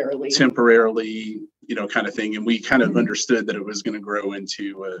 Temporarily, kind of thing. And we kind of understood that it was going to grow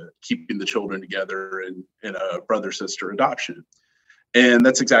into keeping the children together and in a brother-sister adoption. And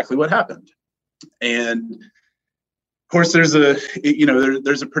that's exactly what happened. And course, there's a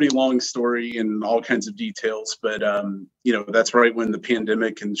pretty long story and all kinds of details, but that's right when the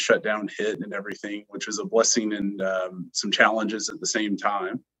pandemic and shutdown hit and everything, which was a blessing and some challenges at the same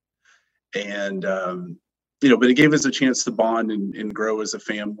time. And but it gave us a chance to bond and grow as a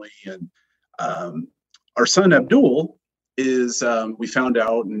family. And our son Abdul is we found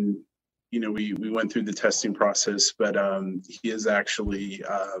out, and we went through the testing process, but he is actually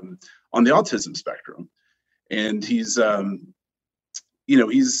on the autism spectrum. And he's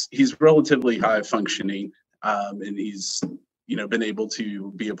relatively high functioning, and he's been able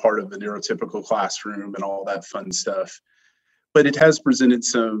to be a part of the neurotypical classroom and all that fun stuff. But it has presented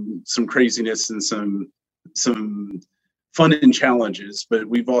some craziness and some fun and challenges. But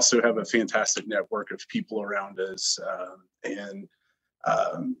we've also have a fantastic network of people around us, and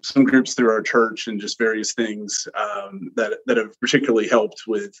some groups through our church and just various things that have particularly helped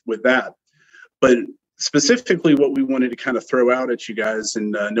with that. But specifically, what we wanted to kind of throw out at you guys,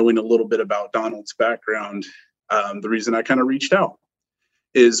 and knowing a little bit about Donald's background, the reason I kind of reached out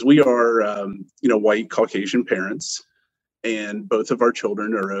is we are, white Caucasian parents, and both of our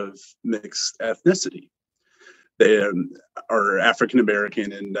children are of mixed ethnicity. They are African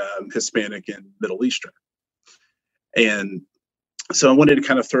American and Hispanic and Middle Eastern. And so I wanted to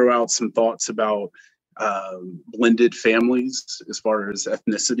kind of throw out some thoughts about blended families as far as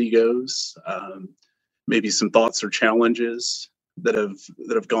ethnicity goes. Maybe some thoughts or challenges that have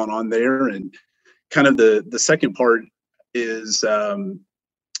gone on there. And kind of the second part is,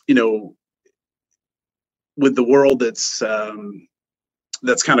 with the world that's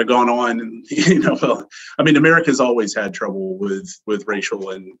kind of gone on, and America's always had trouble with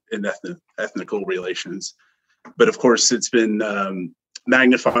racial and ethnical relations, but of course it's been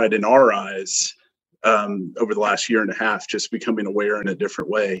magnified in our eyes over the last year and a half, just becoming aware in a different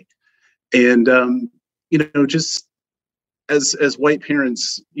way. And just as white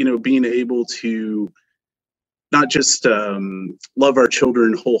parents, being able to not just love our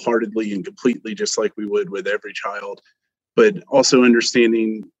children wholeheartedly and completely, just like we would with every child, but also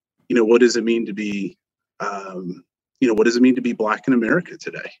understanding, what does it mean to be, what does it mean to be Black in America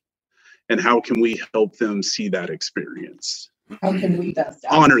today? And how can we help them see that experience? How can we best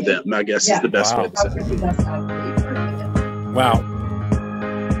honor them, I guess, is the best way to say it. How can we best advocate? Wow.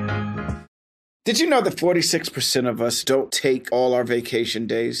 Did you know that 46% of us don't take all our vacation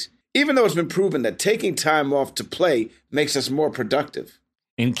days? Even though it's been proven that taking time off to play makes us more productive.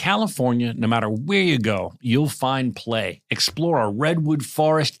 In California, no matter where you go, you'll find play. Explore a redwood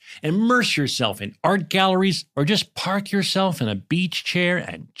forest, immerse yourself in art galleries, or just park yourself in a beach chair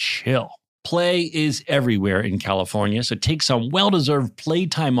and chill. Play is everywhere in California, so take some well-deserved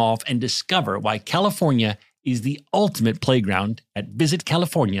playtime off and discover why California is the ultimate playground at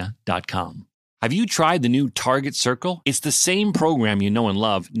visitcalifornia.com. Have you tried the new Target Circle? It's the same program you know and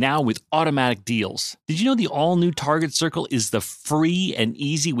love, now with automatic deals. Did you know the all-new Target Circle is the free and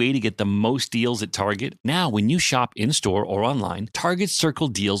easy way to get the most deals at Target? Now, when you shop in-store or online, Target Circle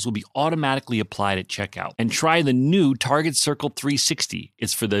deals will be automatically applied at checkout. And try the new Target Circle 360.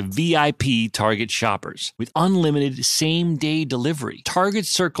 It's for the VIP Target shoppers with unlimited same-day delivery. Target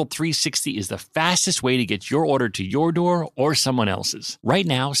Circle 360 is the fastest way to get your order to your door or someone else's. Right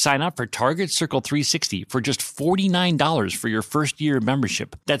now, sign up for Target Circle 360 for just $49 for your first year of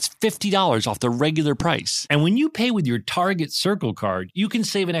membership. That's $50 off the regular price. And when you pay with your Target Circle card, you can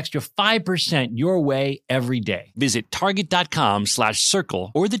save an extra 5% your way every day. Visit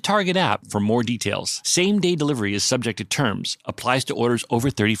target.com/circle or the Target app for more details. Same-day delivery is subject to terms. Applies to orders over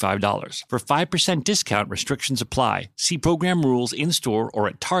 $35. For 5% discount, restrictions apply. See program rules in-store or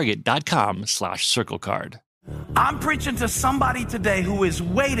at target.com/circlecard. I'm preaching to somebody today who is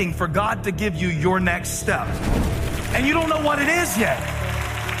waiting for God to give you your next step. And you don't know what it is yet.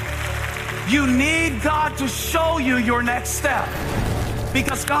 You need God to show you your next step.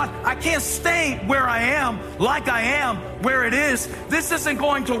 Because God, I can't stay where I am, like I am, where it is. This isn't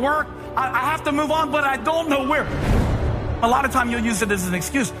going to work. I have to move on, but I don't know where. A lot of time you'll use it as an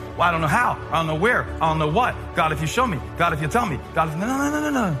excuse. Well, I don't know how. I don't know where. I don't know what. God, if you show me. God, if you tell me. God, if...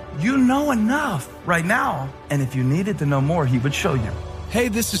 No. You know enough right now. And if you needed to know more, he would show you. Hey,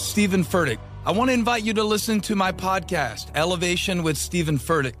 this is Stephen Furtick. I want to invite you to listen to my podcast, Elevation with Stephen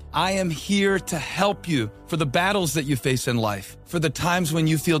Furtick. I am here to help you for the battles that you face in life, for the times when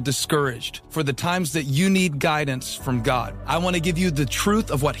you feel discouraged, for the times that you need guidance from God. I want to give you the truth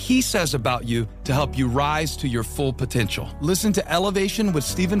of what he says about you to help you rise to your full potential. Listen to Elevation with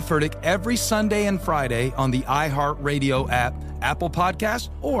Stephen Furtick every Sunday and Friday on the iHeartRadio app, Apple Podcasts,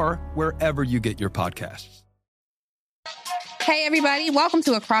 or wherever you get your podcasts. Hey, everybody. Welcome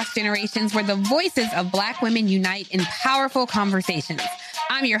to Across Generations, where the voices of Black women unite in powerful conversations.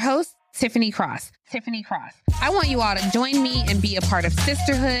 I'm your host, Tiffany Cross. I want you all to join me and be a part of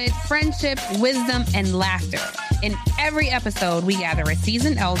sisterhood, friendship, wisdom, and laughter. In every episode, we gather a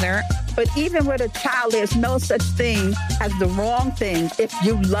seasoned elder. But even with a child, there's no such thing as the wrong thing if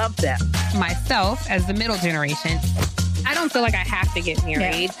you love them. Myself, as the middle generation. I don't feel like I have to get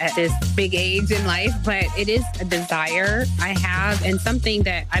married at this big age in life, but it is a desire I have and something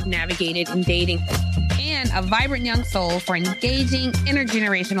that I've navigated in dating. And a vibrant young soul for engaging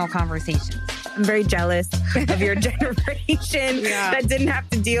intergenerational conversations. I'm very jealous of your generation that didn't have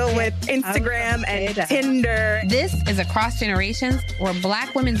to deal with Instagram and Tinder. This is Across Generations, where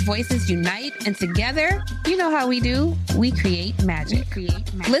Black women's voices unite, and together, you know how we do, we create magic.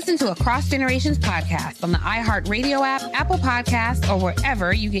 Listen to Across Generations podcast on the iHeartRadio app, Apple Podcasts, or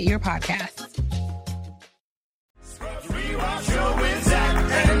wherever you get your podcasts.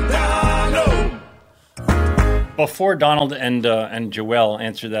 Before Donald and Joelle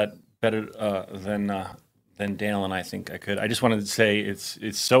answer that better than Daniel and I think I could, I just wanted to say it's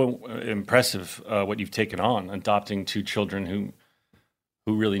so impressive what you've taken on, adopting two children who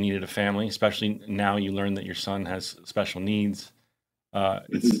really needed a family. Especially now you learn that your son has special needs.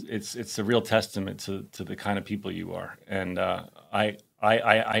 It's a real testament to the kind of people you are, and I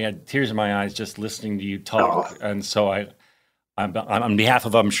had tears in my eyes just listening to you talk, and so I'm on behalf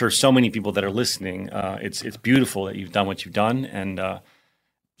of, I'm sure, so many people that are listening. It's beautiful that you've done what you've done and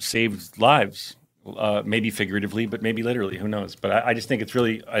saved lives, maybe figuratively, but maybe literally. Who knows? But I just think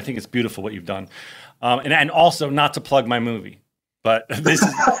I think it's beautiful what you've done, and also not to plug my movie, but this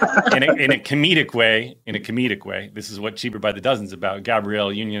is in a comedic way. In a comedic way, this is what Cheaper by the Dozen's about.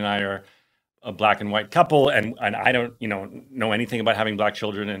 Gabrielle Union and I are a black and white couple, and I don't know anything about having black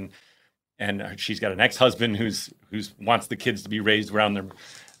children, and she's got an ex-husband who's wants the kids to be raised around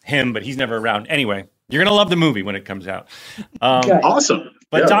him, but he's never around. Anyway, you're gonna love the movie when it comes out. Awesome.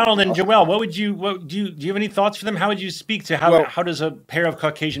 But Donald and Joelle, do you have any thoughts for them? How would you speak to how does a pair of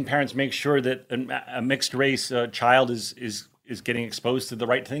Caucasian parents make sure that a mixed race child is getting exposed to the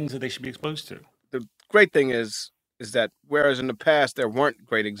right things that they should be exposed to? The great thing is that whereas in the past there weren't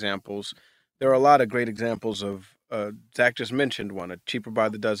great examples, there are a lot of great examples of. Zach just mentioned one, a Cheaper by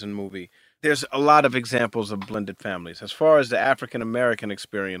the Dozen movie. There's a lot of examples of blended families. As far as the African American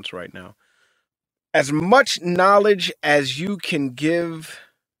experience right now, as much knowledge as you can give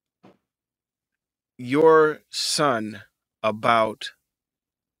your son about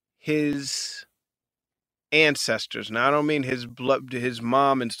his ancestors. Now, I don't mean his blood, his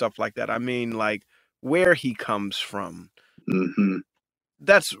mom and stuff like that. I mean, like, where he comes from. Mm-hmm.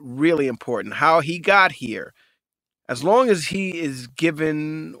 That's really important. How he got here. As long as he is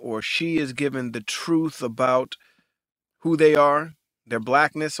given or she is given the truth about who they are, their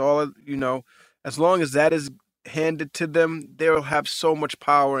blackness, as long as that is handed to them, they'll have so much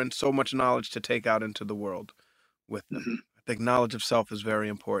power and so much knowledge to take out into the world with them. Mm-hmm. I think knowledge of self is very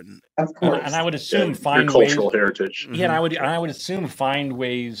important. Of course. And I would assume find your cultural heritage. Yeah, and I would assume find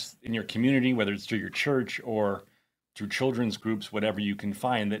ways in your community, whether it's through your church or through children's groups, whatever you can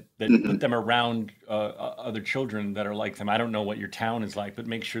find, that put them around other children that are like them. I don't know what your town is like, but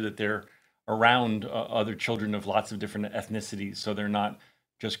make sure that they're around other children of lots of different ethnicities, so they're not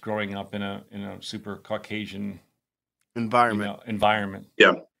just growing up in a super Caucasian environment.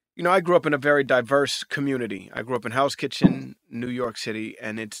 Yeah. I grew up in a very diverse community. I grew up in Hell's Kitchen, New York City,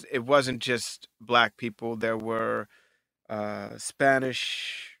 and it wasn't just black people. There were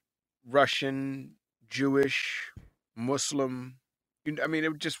Spanish, Russian, Jewish, Muslim.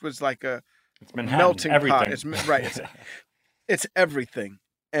 It just was like it's melting everything. pot. It's everything.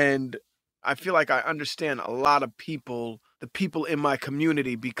 And I feel like I understand a lot of the people in my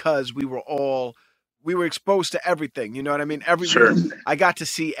community, because we were exposed to everything. You know what I mean? Sure. I got to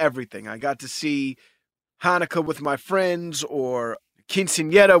see everything. I got to see Hanukkah with my friends or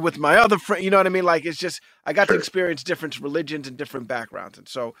quinceañera with my other friend. You know what I mean? Like, it's just, I got to experience different religions and different backgrounds. And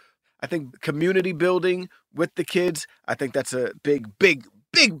so I think community building with the kids, I think that's a big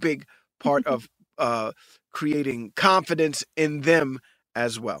part of creating confidence in them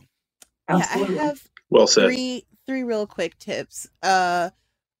as well. Absolutely. Yeah, I have well said. Three real quick tips.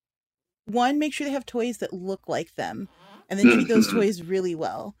 One, make sure they have toys that look like them, and then treat those toys really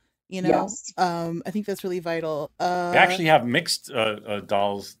well. Yes. I think that's really vital. They actually have mixed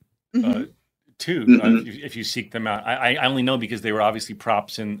dolls too, if you seek them out. I only know because they were obviously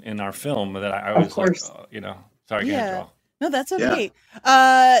props in our film that I was like, sorry, No, that's okay.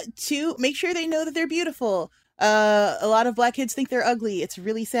 2, make sure they know that they're beautiful. A lot of Black kids think they're ugly. It's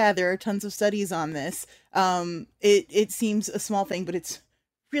really sad. There are tons of studies on this. It seems a small thing, but it's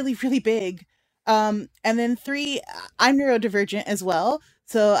really, really big. And then 3, I'm neurodivergent as well,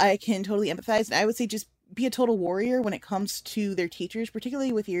 so I can totally empathize. And I would say just be a total warrior when it comes to their teachers,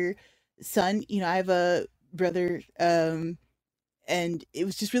 particularly with your son. You know, I have a brother, and it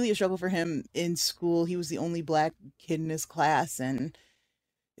was just really a struggle for him in school. He was the only Black kid in his class, and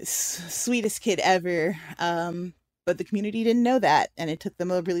sweetest kid ever. But the community didn't know that, and it took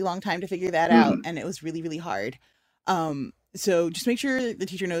them a really long time to figure that out, and it was really, really hard. So just make sure the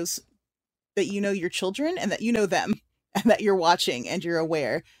teacher knows that you know your children and that you know them and that you're watching and you're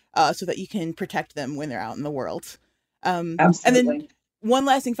aware, so that you can protect them when they're out in the world. Absolutely. And then one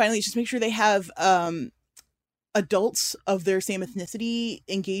last thing, finally, just make sure they have adults of their same ethnicity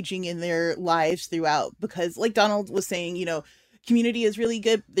engaging in their lives throughout, because like Donald was saying, you know, community is really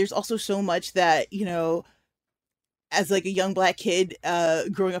good. There's also so much that, you know, as like a young Black kid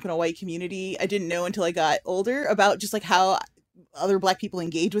growing up in a white community, I didn't know until I got older about just like how other Black people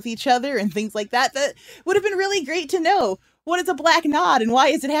engage with each other and things like that. That would have been really great to know. What is a Black nod and why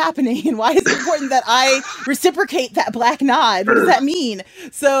is it happening? And why is it important that I reciprocate that Black nod? What does that mean?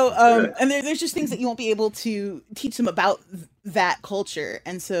 So, and there's just things that you won't be able to teach them about that culture.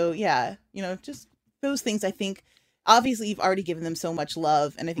 And so, yeah, you know, just those things, I think. Obviously, you've already given them so much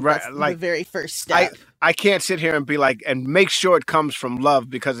love, and I think that's the very first step. I can't sit here and be like, and make sure it comes from love,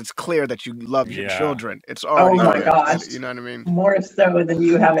 because it's clear that you love your children. It's already Oh my there. gosh. You know what I mean? More so than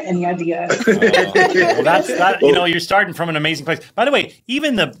you have any idea. Well, that's that. You know, you're starting from an amazing place. By the way,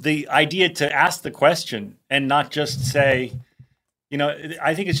 even the idea to ask the question and not just say, you know,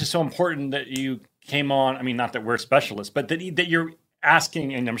 I think it's just so important that you came on. I mean, not that we're specialists, but that you're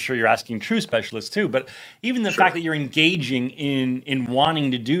asking, and I'm sure you're asking true specialists too, but even the fact that you're engaging in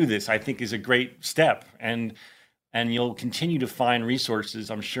wanting to do this, I think is a great step. And you'll continue to find resources,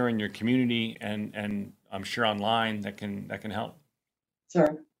 I'm sure, in your community and I'm sure online that can help.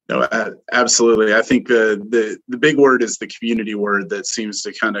 Sure. No, absolutely. I think the big word is the community word that seems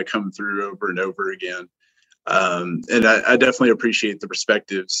to kind of come through over and over again. And I definitely appreciate the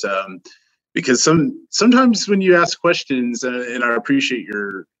perspectives. Because sometimes when you ask questions, and I appreciate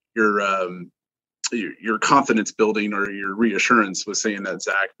your confidence building or your reassurance with saying that,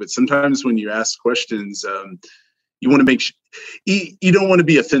 Zach. But sometimes when you ask questions, you want to make you don't want to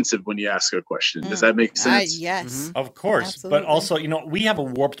be offensive when you ask a question. Does that make sense? Yes, of course. Absolutely. But also, you know, we have a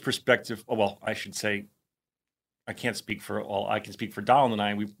warped perspective. Well, I should say, I can't speak for all. I can speak for Donald and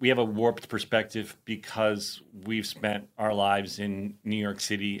I. We have a warped perspective because we've spent our lives in New York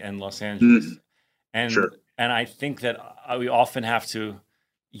City and Los Angeles, and I think that we often have to,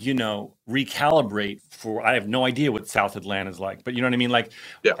 you know, recalibrate. I have no idea what South Atlanta is like, but you know what I mean. Like,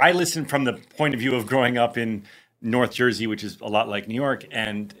 I listen from the point of view of growing up in North Jersey, which is a lot like New York,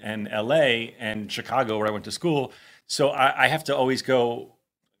 and LA and Chicago, where I went to school. So I have to always go,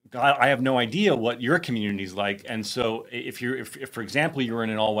 I have no idea what your community is like. And so if for example, you were in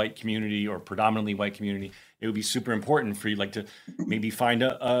an all white community or predominantly white community, it would be super important for you, like, to maybe find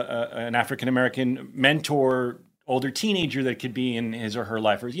an African-American mentor, older teenager that could be in his or her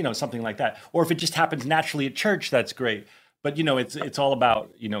life, or, you know, something like that. Or if it just happens naturally at church, that's great. But, you know, it's all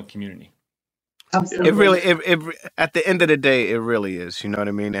about, you know, community. Absolutely. It really, at the end of the day, it really is. You know what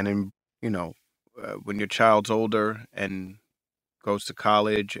I mean? And then, you know, when your child's older and goes to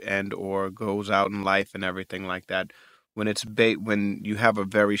college and or goes out in life and everything like that, when you have a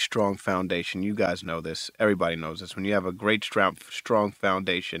very strong foundation, you guys know this, everybody knows this, when you have a great strong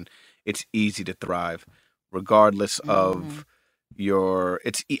foundation, it's easy to thrive regardless of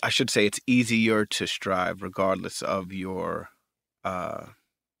I should say it's easier to strive regardless of your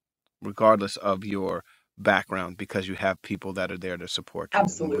background, because you have people that are there to support you.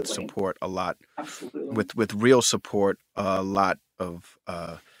 Absolutely. With support a lot. Absolutely. With real support, a lot of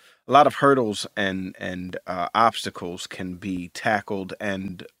hurdles and obstacles can be tackled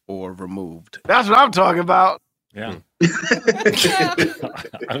and or removed. That's what I'm talking about. Yeah.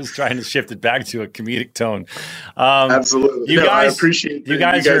 I was trying to shift it back to a comedic tone. Absolutely. You guys, I appreciate you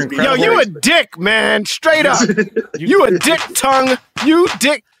guys are incredible. Yo, you a dick, man. Straight up. You a dick tongue. You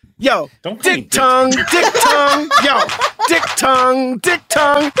dick. Yo, dick tongue, dick tongue, yo, dick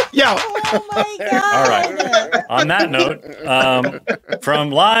tongue, yo. Oh my God. All right. On that note,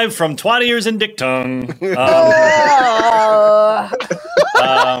 live from 20 years in dick tongue.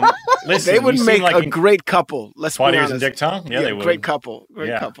 Listen, they would make like a great couple. Let's be 20 honest. years in dick tongue? Yeah, they would. Great couple.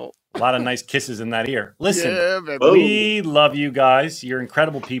 Great couple. A lot of nice kisses in that ear. Listen, baby. We love you guys. You're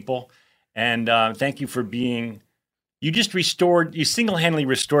incredible people. And thank you for being... You single-handedly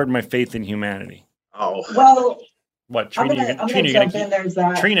restored my faith in humanity. Oh. Well, What, I'm Trina? gonna Trina, jump in there,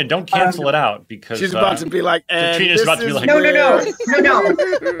 Zach. Trina, don't cancel it out because she's about to be like, and Trina's about to be like, No.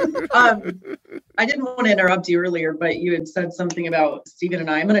 I didn't want to interrupt you earlier, but you had said something about Stephen and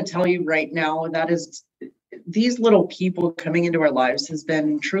I. I'm going to tell you right now, these little people coming into our lives has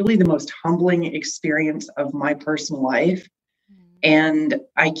been truly the most humbling experience of my personal life. And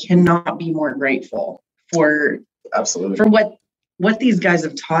I cannot be more grateful for what these guys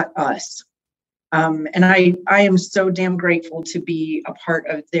have taught us. And I am so damn grateful to be a part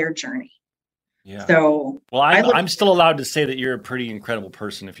of their journey. Yeah. So, well, I'm still allowed to say that you're a pretty incredible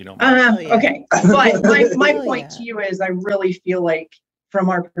person, if you don't mind. Okay. But my point to you is I really feel like from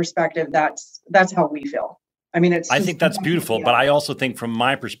our perspective, that's how we feel. I mean, I think that's beautiful, but I also think from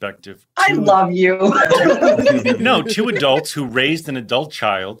my perspective, I love you. No, two adults who raised an adult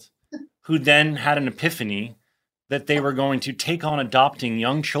child who then had an epiphany that they were going to take on adopting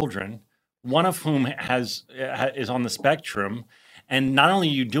young children, one of whom is on the spectrum. And not only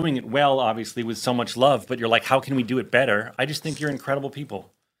are you doing it well, obviously, with so much love, but you're like, how can we do it better? I just think you're incredible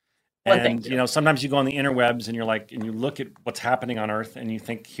people. Well, and, thank you. Sometimes you go on the interwebs and you're like, and you look at what's happening on Earth and you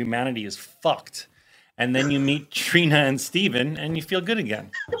think humanity is fucked. And then you meet Trina and Steven and you feel good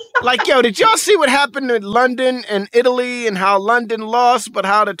again. Like, yo, did y'all see what happened in London and Italy and how London lost, but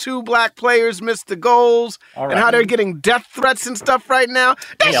how the two black players missed the goals and how they're getting death threats and stuff right now?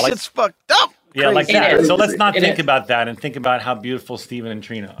 That shit's fucked up. Yeah, like Crazy. that. So let's not think about that and think about how beautiful Steven and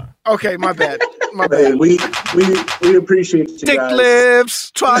Trina are. Okay, my bad. My Hey, bad. we appreciate you Dick guys.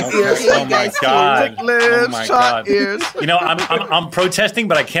 lips, twat ears. Oh my God! Dick lips, Oh my twat God! ears. I'm protesting,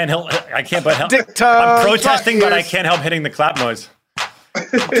 but I can't help. I can't but help. Dick tongue, I'm protesting, twat but I ears. can't help hitting the clap noise.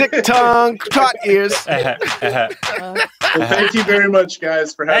 Dick tongue, twat ears. Well, thank you very much,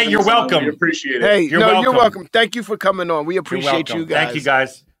 guys, for having Hey, you're us on. welcome. We appreciate it. Hey, You're you're welcome. welcome. Thank you for coming on. We You're appreciate welcome. you guys. Thank you,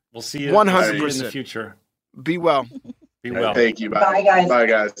 guys. We'll see you. 100%. in the future. Be well. Be well. Thank you. Bye. Bye, guys. Bye,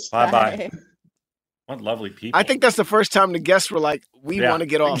 guys. Bye bye. What lovely people. I think that's the first time the guests were like, we Yeah. want to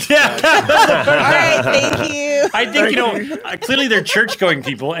get off. Yeah. All right, thank you. I think, clearly they're church-going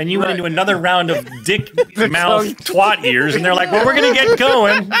people, and you went into another round of dick mouth twat ears, and they're like, well, we're going to get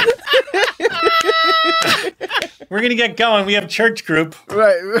going. We're going to get going. We have church group.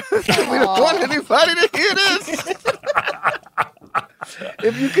 Right. We don't want anybody to hear this.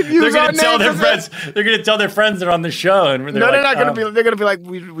 If you could use They're our going to tell their names, friends. They're going to tell their friends they're on the show, and they're no, like, they're not going to be. They're going to be like,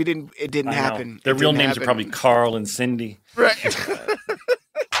 we didn't. It didn't I know. happen. Their It real didn't names are happen. probably Carl and Cindy. Right.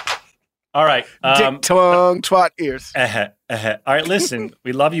 All right. Dick tongue, twat ears. All right, listen,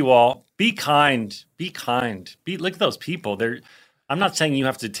 we love you all. Be kind. Be kind. Look at those people. I'm not saying you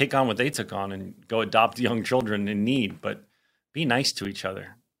have to take on what they took on and go adopt young children in need, but be nice to each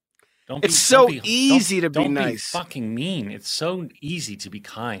other. It's so easy to be don't nice. Be fucking mean. It's so easy to be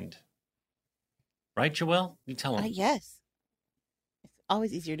kind. Right, Joelle? You tell them. Yes. It's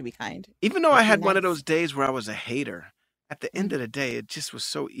always easier to be kind. Even though I Be had one of nice. those days where I was a hater, at the end of the day, it just was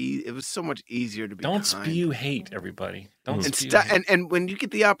so easy. It was so much easier to be Don't kind. spew hate, everybody. Don't And, spew sta- hate. and when you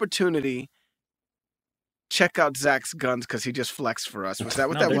get the opportunity, check out Zach's guns because he just flexed for us. Was that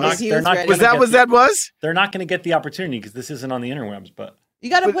what No, that they're was? not- they're not Was gonna that get what the- that was? They're not going to get the opportunity because this isn't on the interwebs, but You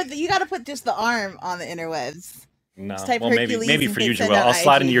gotta put just the arm on the interwebs. no. Just type Well, maybe Hercules for and you, send Joelle. out I'll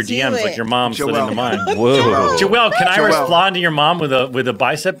slide IG. into your Do DMs like it. your mom slid Joelle. into mine. Whoa. Joelle, can I Joelle. respond to your mom with a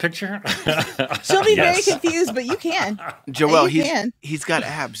bicep picture? She'll be Yes. very confused, but you can. Joel, You can. he's got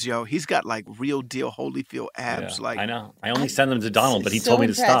abs, yo. He's got like real deal Holyfield abs. Yeah, like I know. I only send them to Donald, but he so told me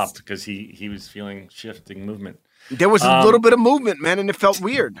to impressed. stop because he was feeling shifting movement. there was a little bit of movement, man, and it felt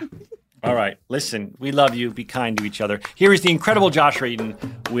weird. All right, listen, we love you. Be kind to each other. Here is the incredible Josh Radin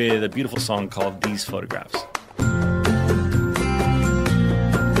with a beautiful song called These Photographs.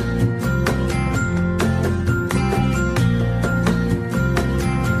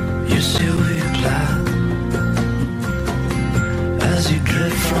 Your Sylvia Plath as you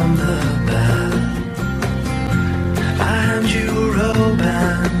drift from the bed. I hand you a robe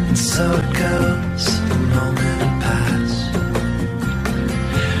and so it goes. A moment pass.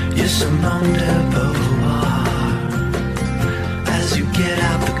 You're Simone de Beauvoir as you get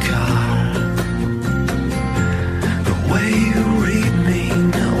out the car. The way you read me,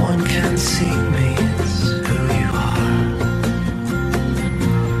 no one can see me. It's who you are.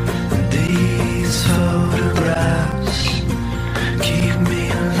 These photographs keep me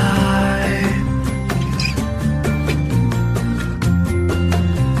alive.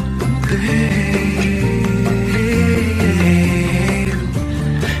 They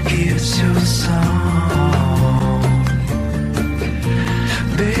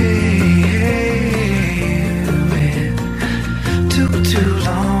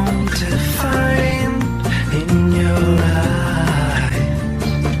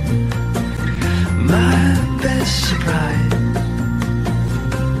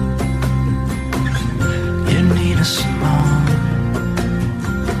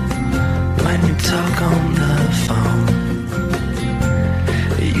talk on the phone.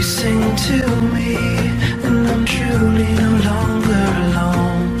 You sing to me, and I'm truly no longer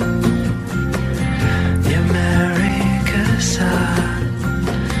alone. You marry 'cause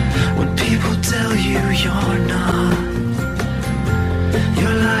when people tell you you're not,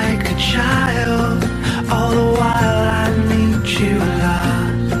 you're like a child, all the while I need you a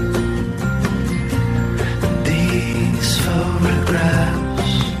lot. These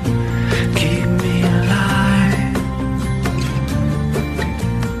photographs keep me alive.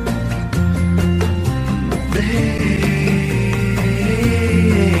 Babe,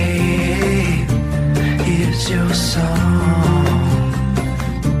 here's your song.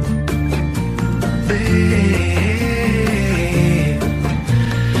 Babe,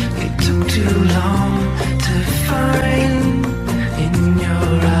 it took too long to find in your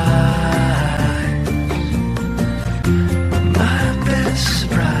eyes my best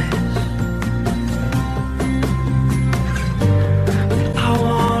surprise. I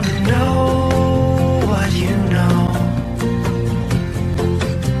wanna know what you know,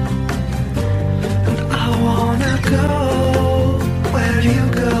 and I wanna go where you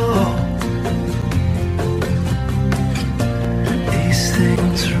go. These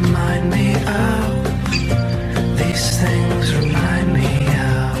things remind me of, these things remind me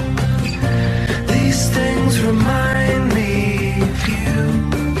of, these things remind me of you.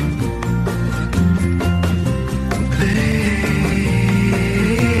 Babe,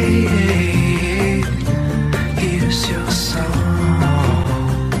 here's your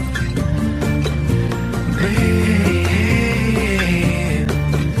song. Babe,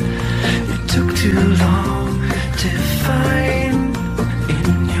 it took too long to find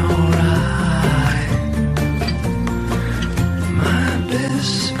in your eye my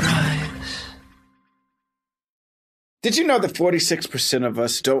best surprise. Did you know that 46% of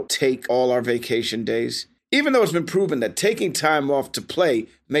us don't take all our vacation days? Even though it's been proven that taking time off to play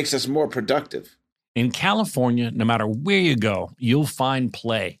makes us more productive. In California, no matter where you go, you'll find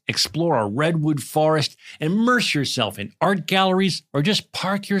play. Explore a redwood forest, immerse yourself in art galleries, or just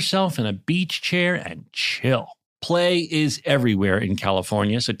park yourself in a beach chair and chill. Play is everywhere in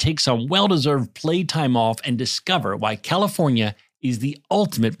California, so take some well-deserved playtime off and discover why California is the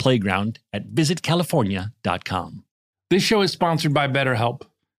ultimate playground at visitcalifornia.com. This show is sponsored by BetterHelp.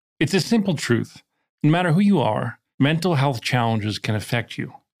 It's a simple truth. No matter who you are, mental health challenges can affect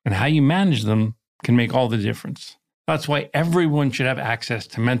you, and how you manage them can make all the difference. That's why everyone should have access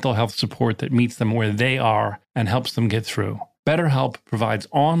to mental health support that meets them where they are and helps them get through. BetterHelp provides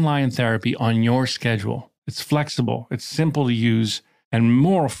online therapy on your schedule. It's flexible, it's simple to use, and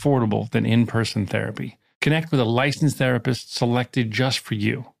more affordable than in-person therapy. Connect with a licensed therapist selected just for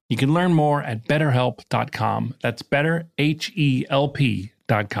you. You can learn more at betterhelp.com. That's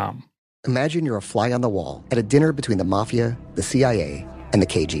betterhelp.com. Imagine you're a fly on the wall at a dinner between the mafia, the CIA, and the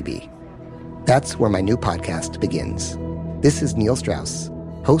KGB. That's where my new podcast begins. This is Neil Strauss,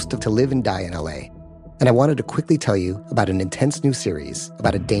 host of To Live and Die in LA. And I wanted to quickly tell you about an intense new series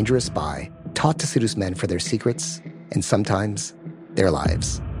about a dangerous spy taught to seduce men for their secrets and sometimes their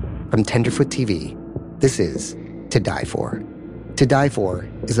lives. From Tenderfoot TV, this is To Die For. To Die For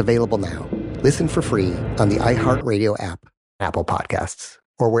is available now. Listen for free on the iHeartRadio app, Apple Podcasts,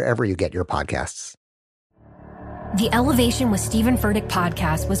 or wherever you get your podcasts. The Elevation with Stephen Furtick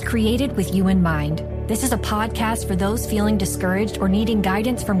podcast was created with you in mind. This is a podcast for those feeling discouraged or needing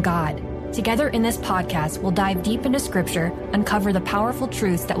guidance from God. Together in this podcast, we'll dive deep into Scripture, uncover the powerful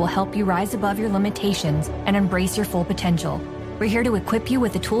truths that will help you rise above your limitations and embrace your full potential. We're here to equip you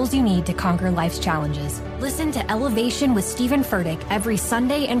with the tools you need to conquer life's challenges. Listen to Elevation with Stephen Furtick every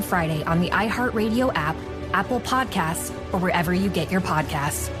Sunday and Friday on the iHeartRadio app, Apple Podcasts, or wherever you get your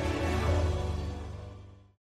podcasts.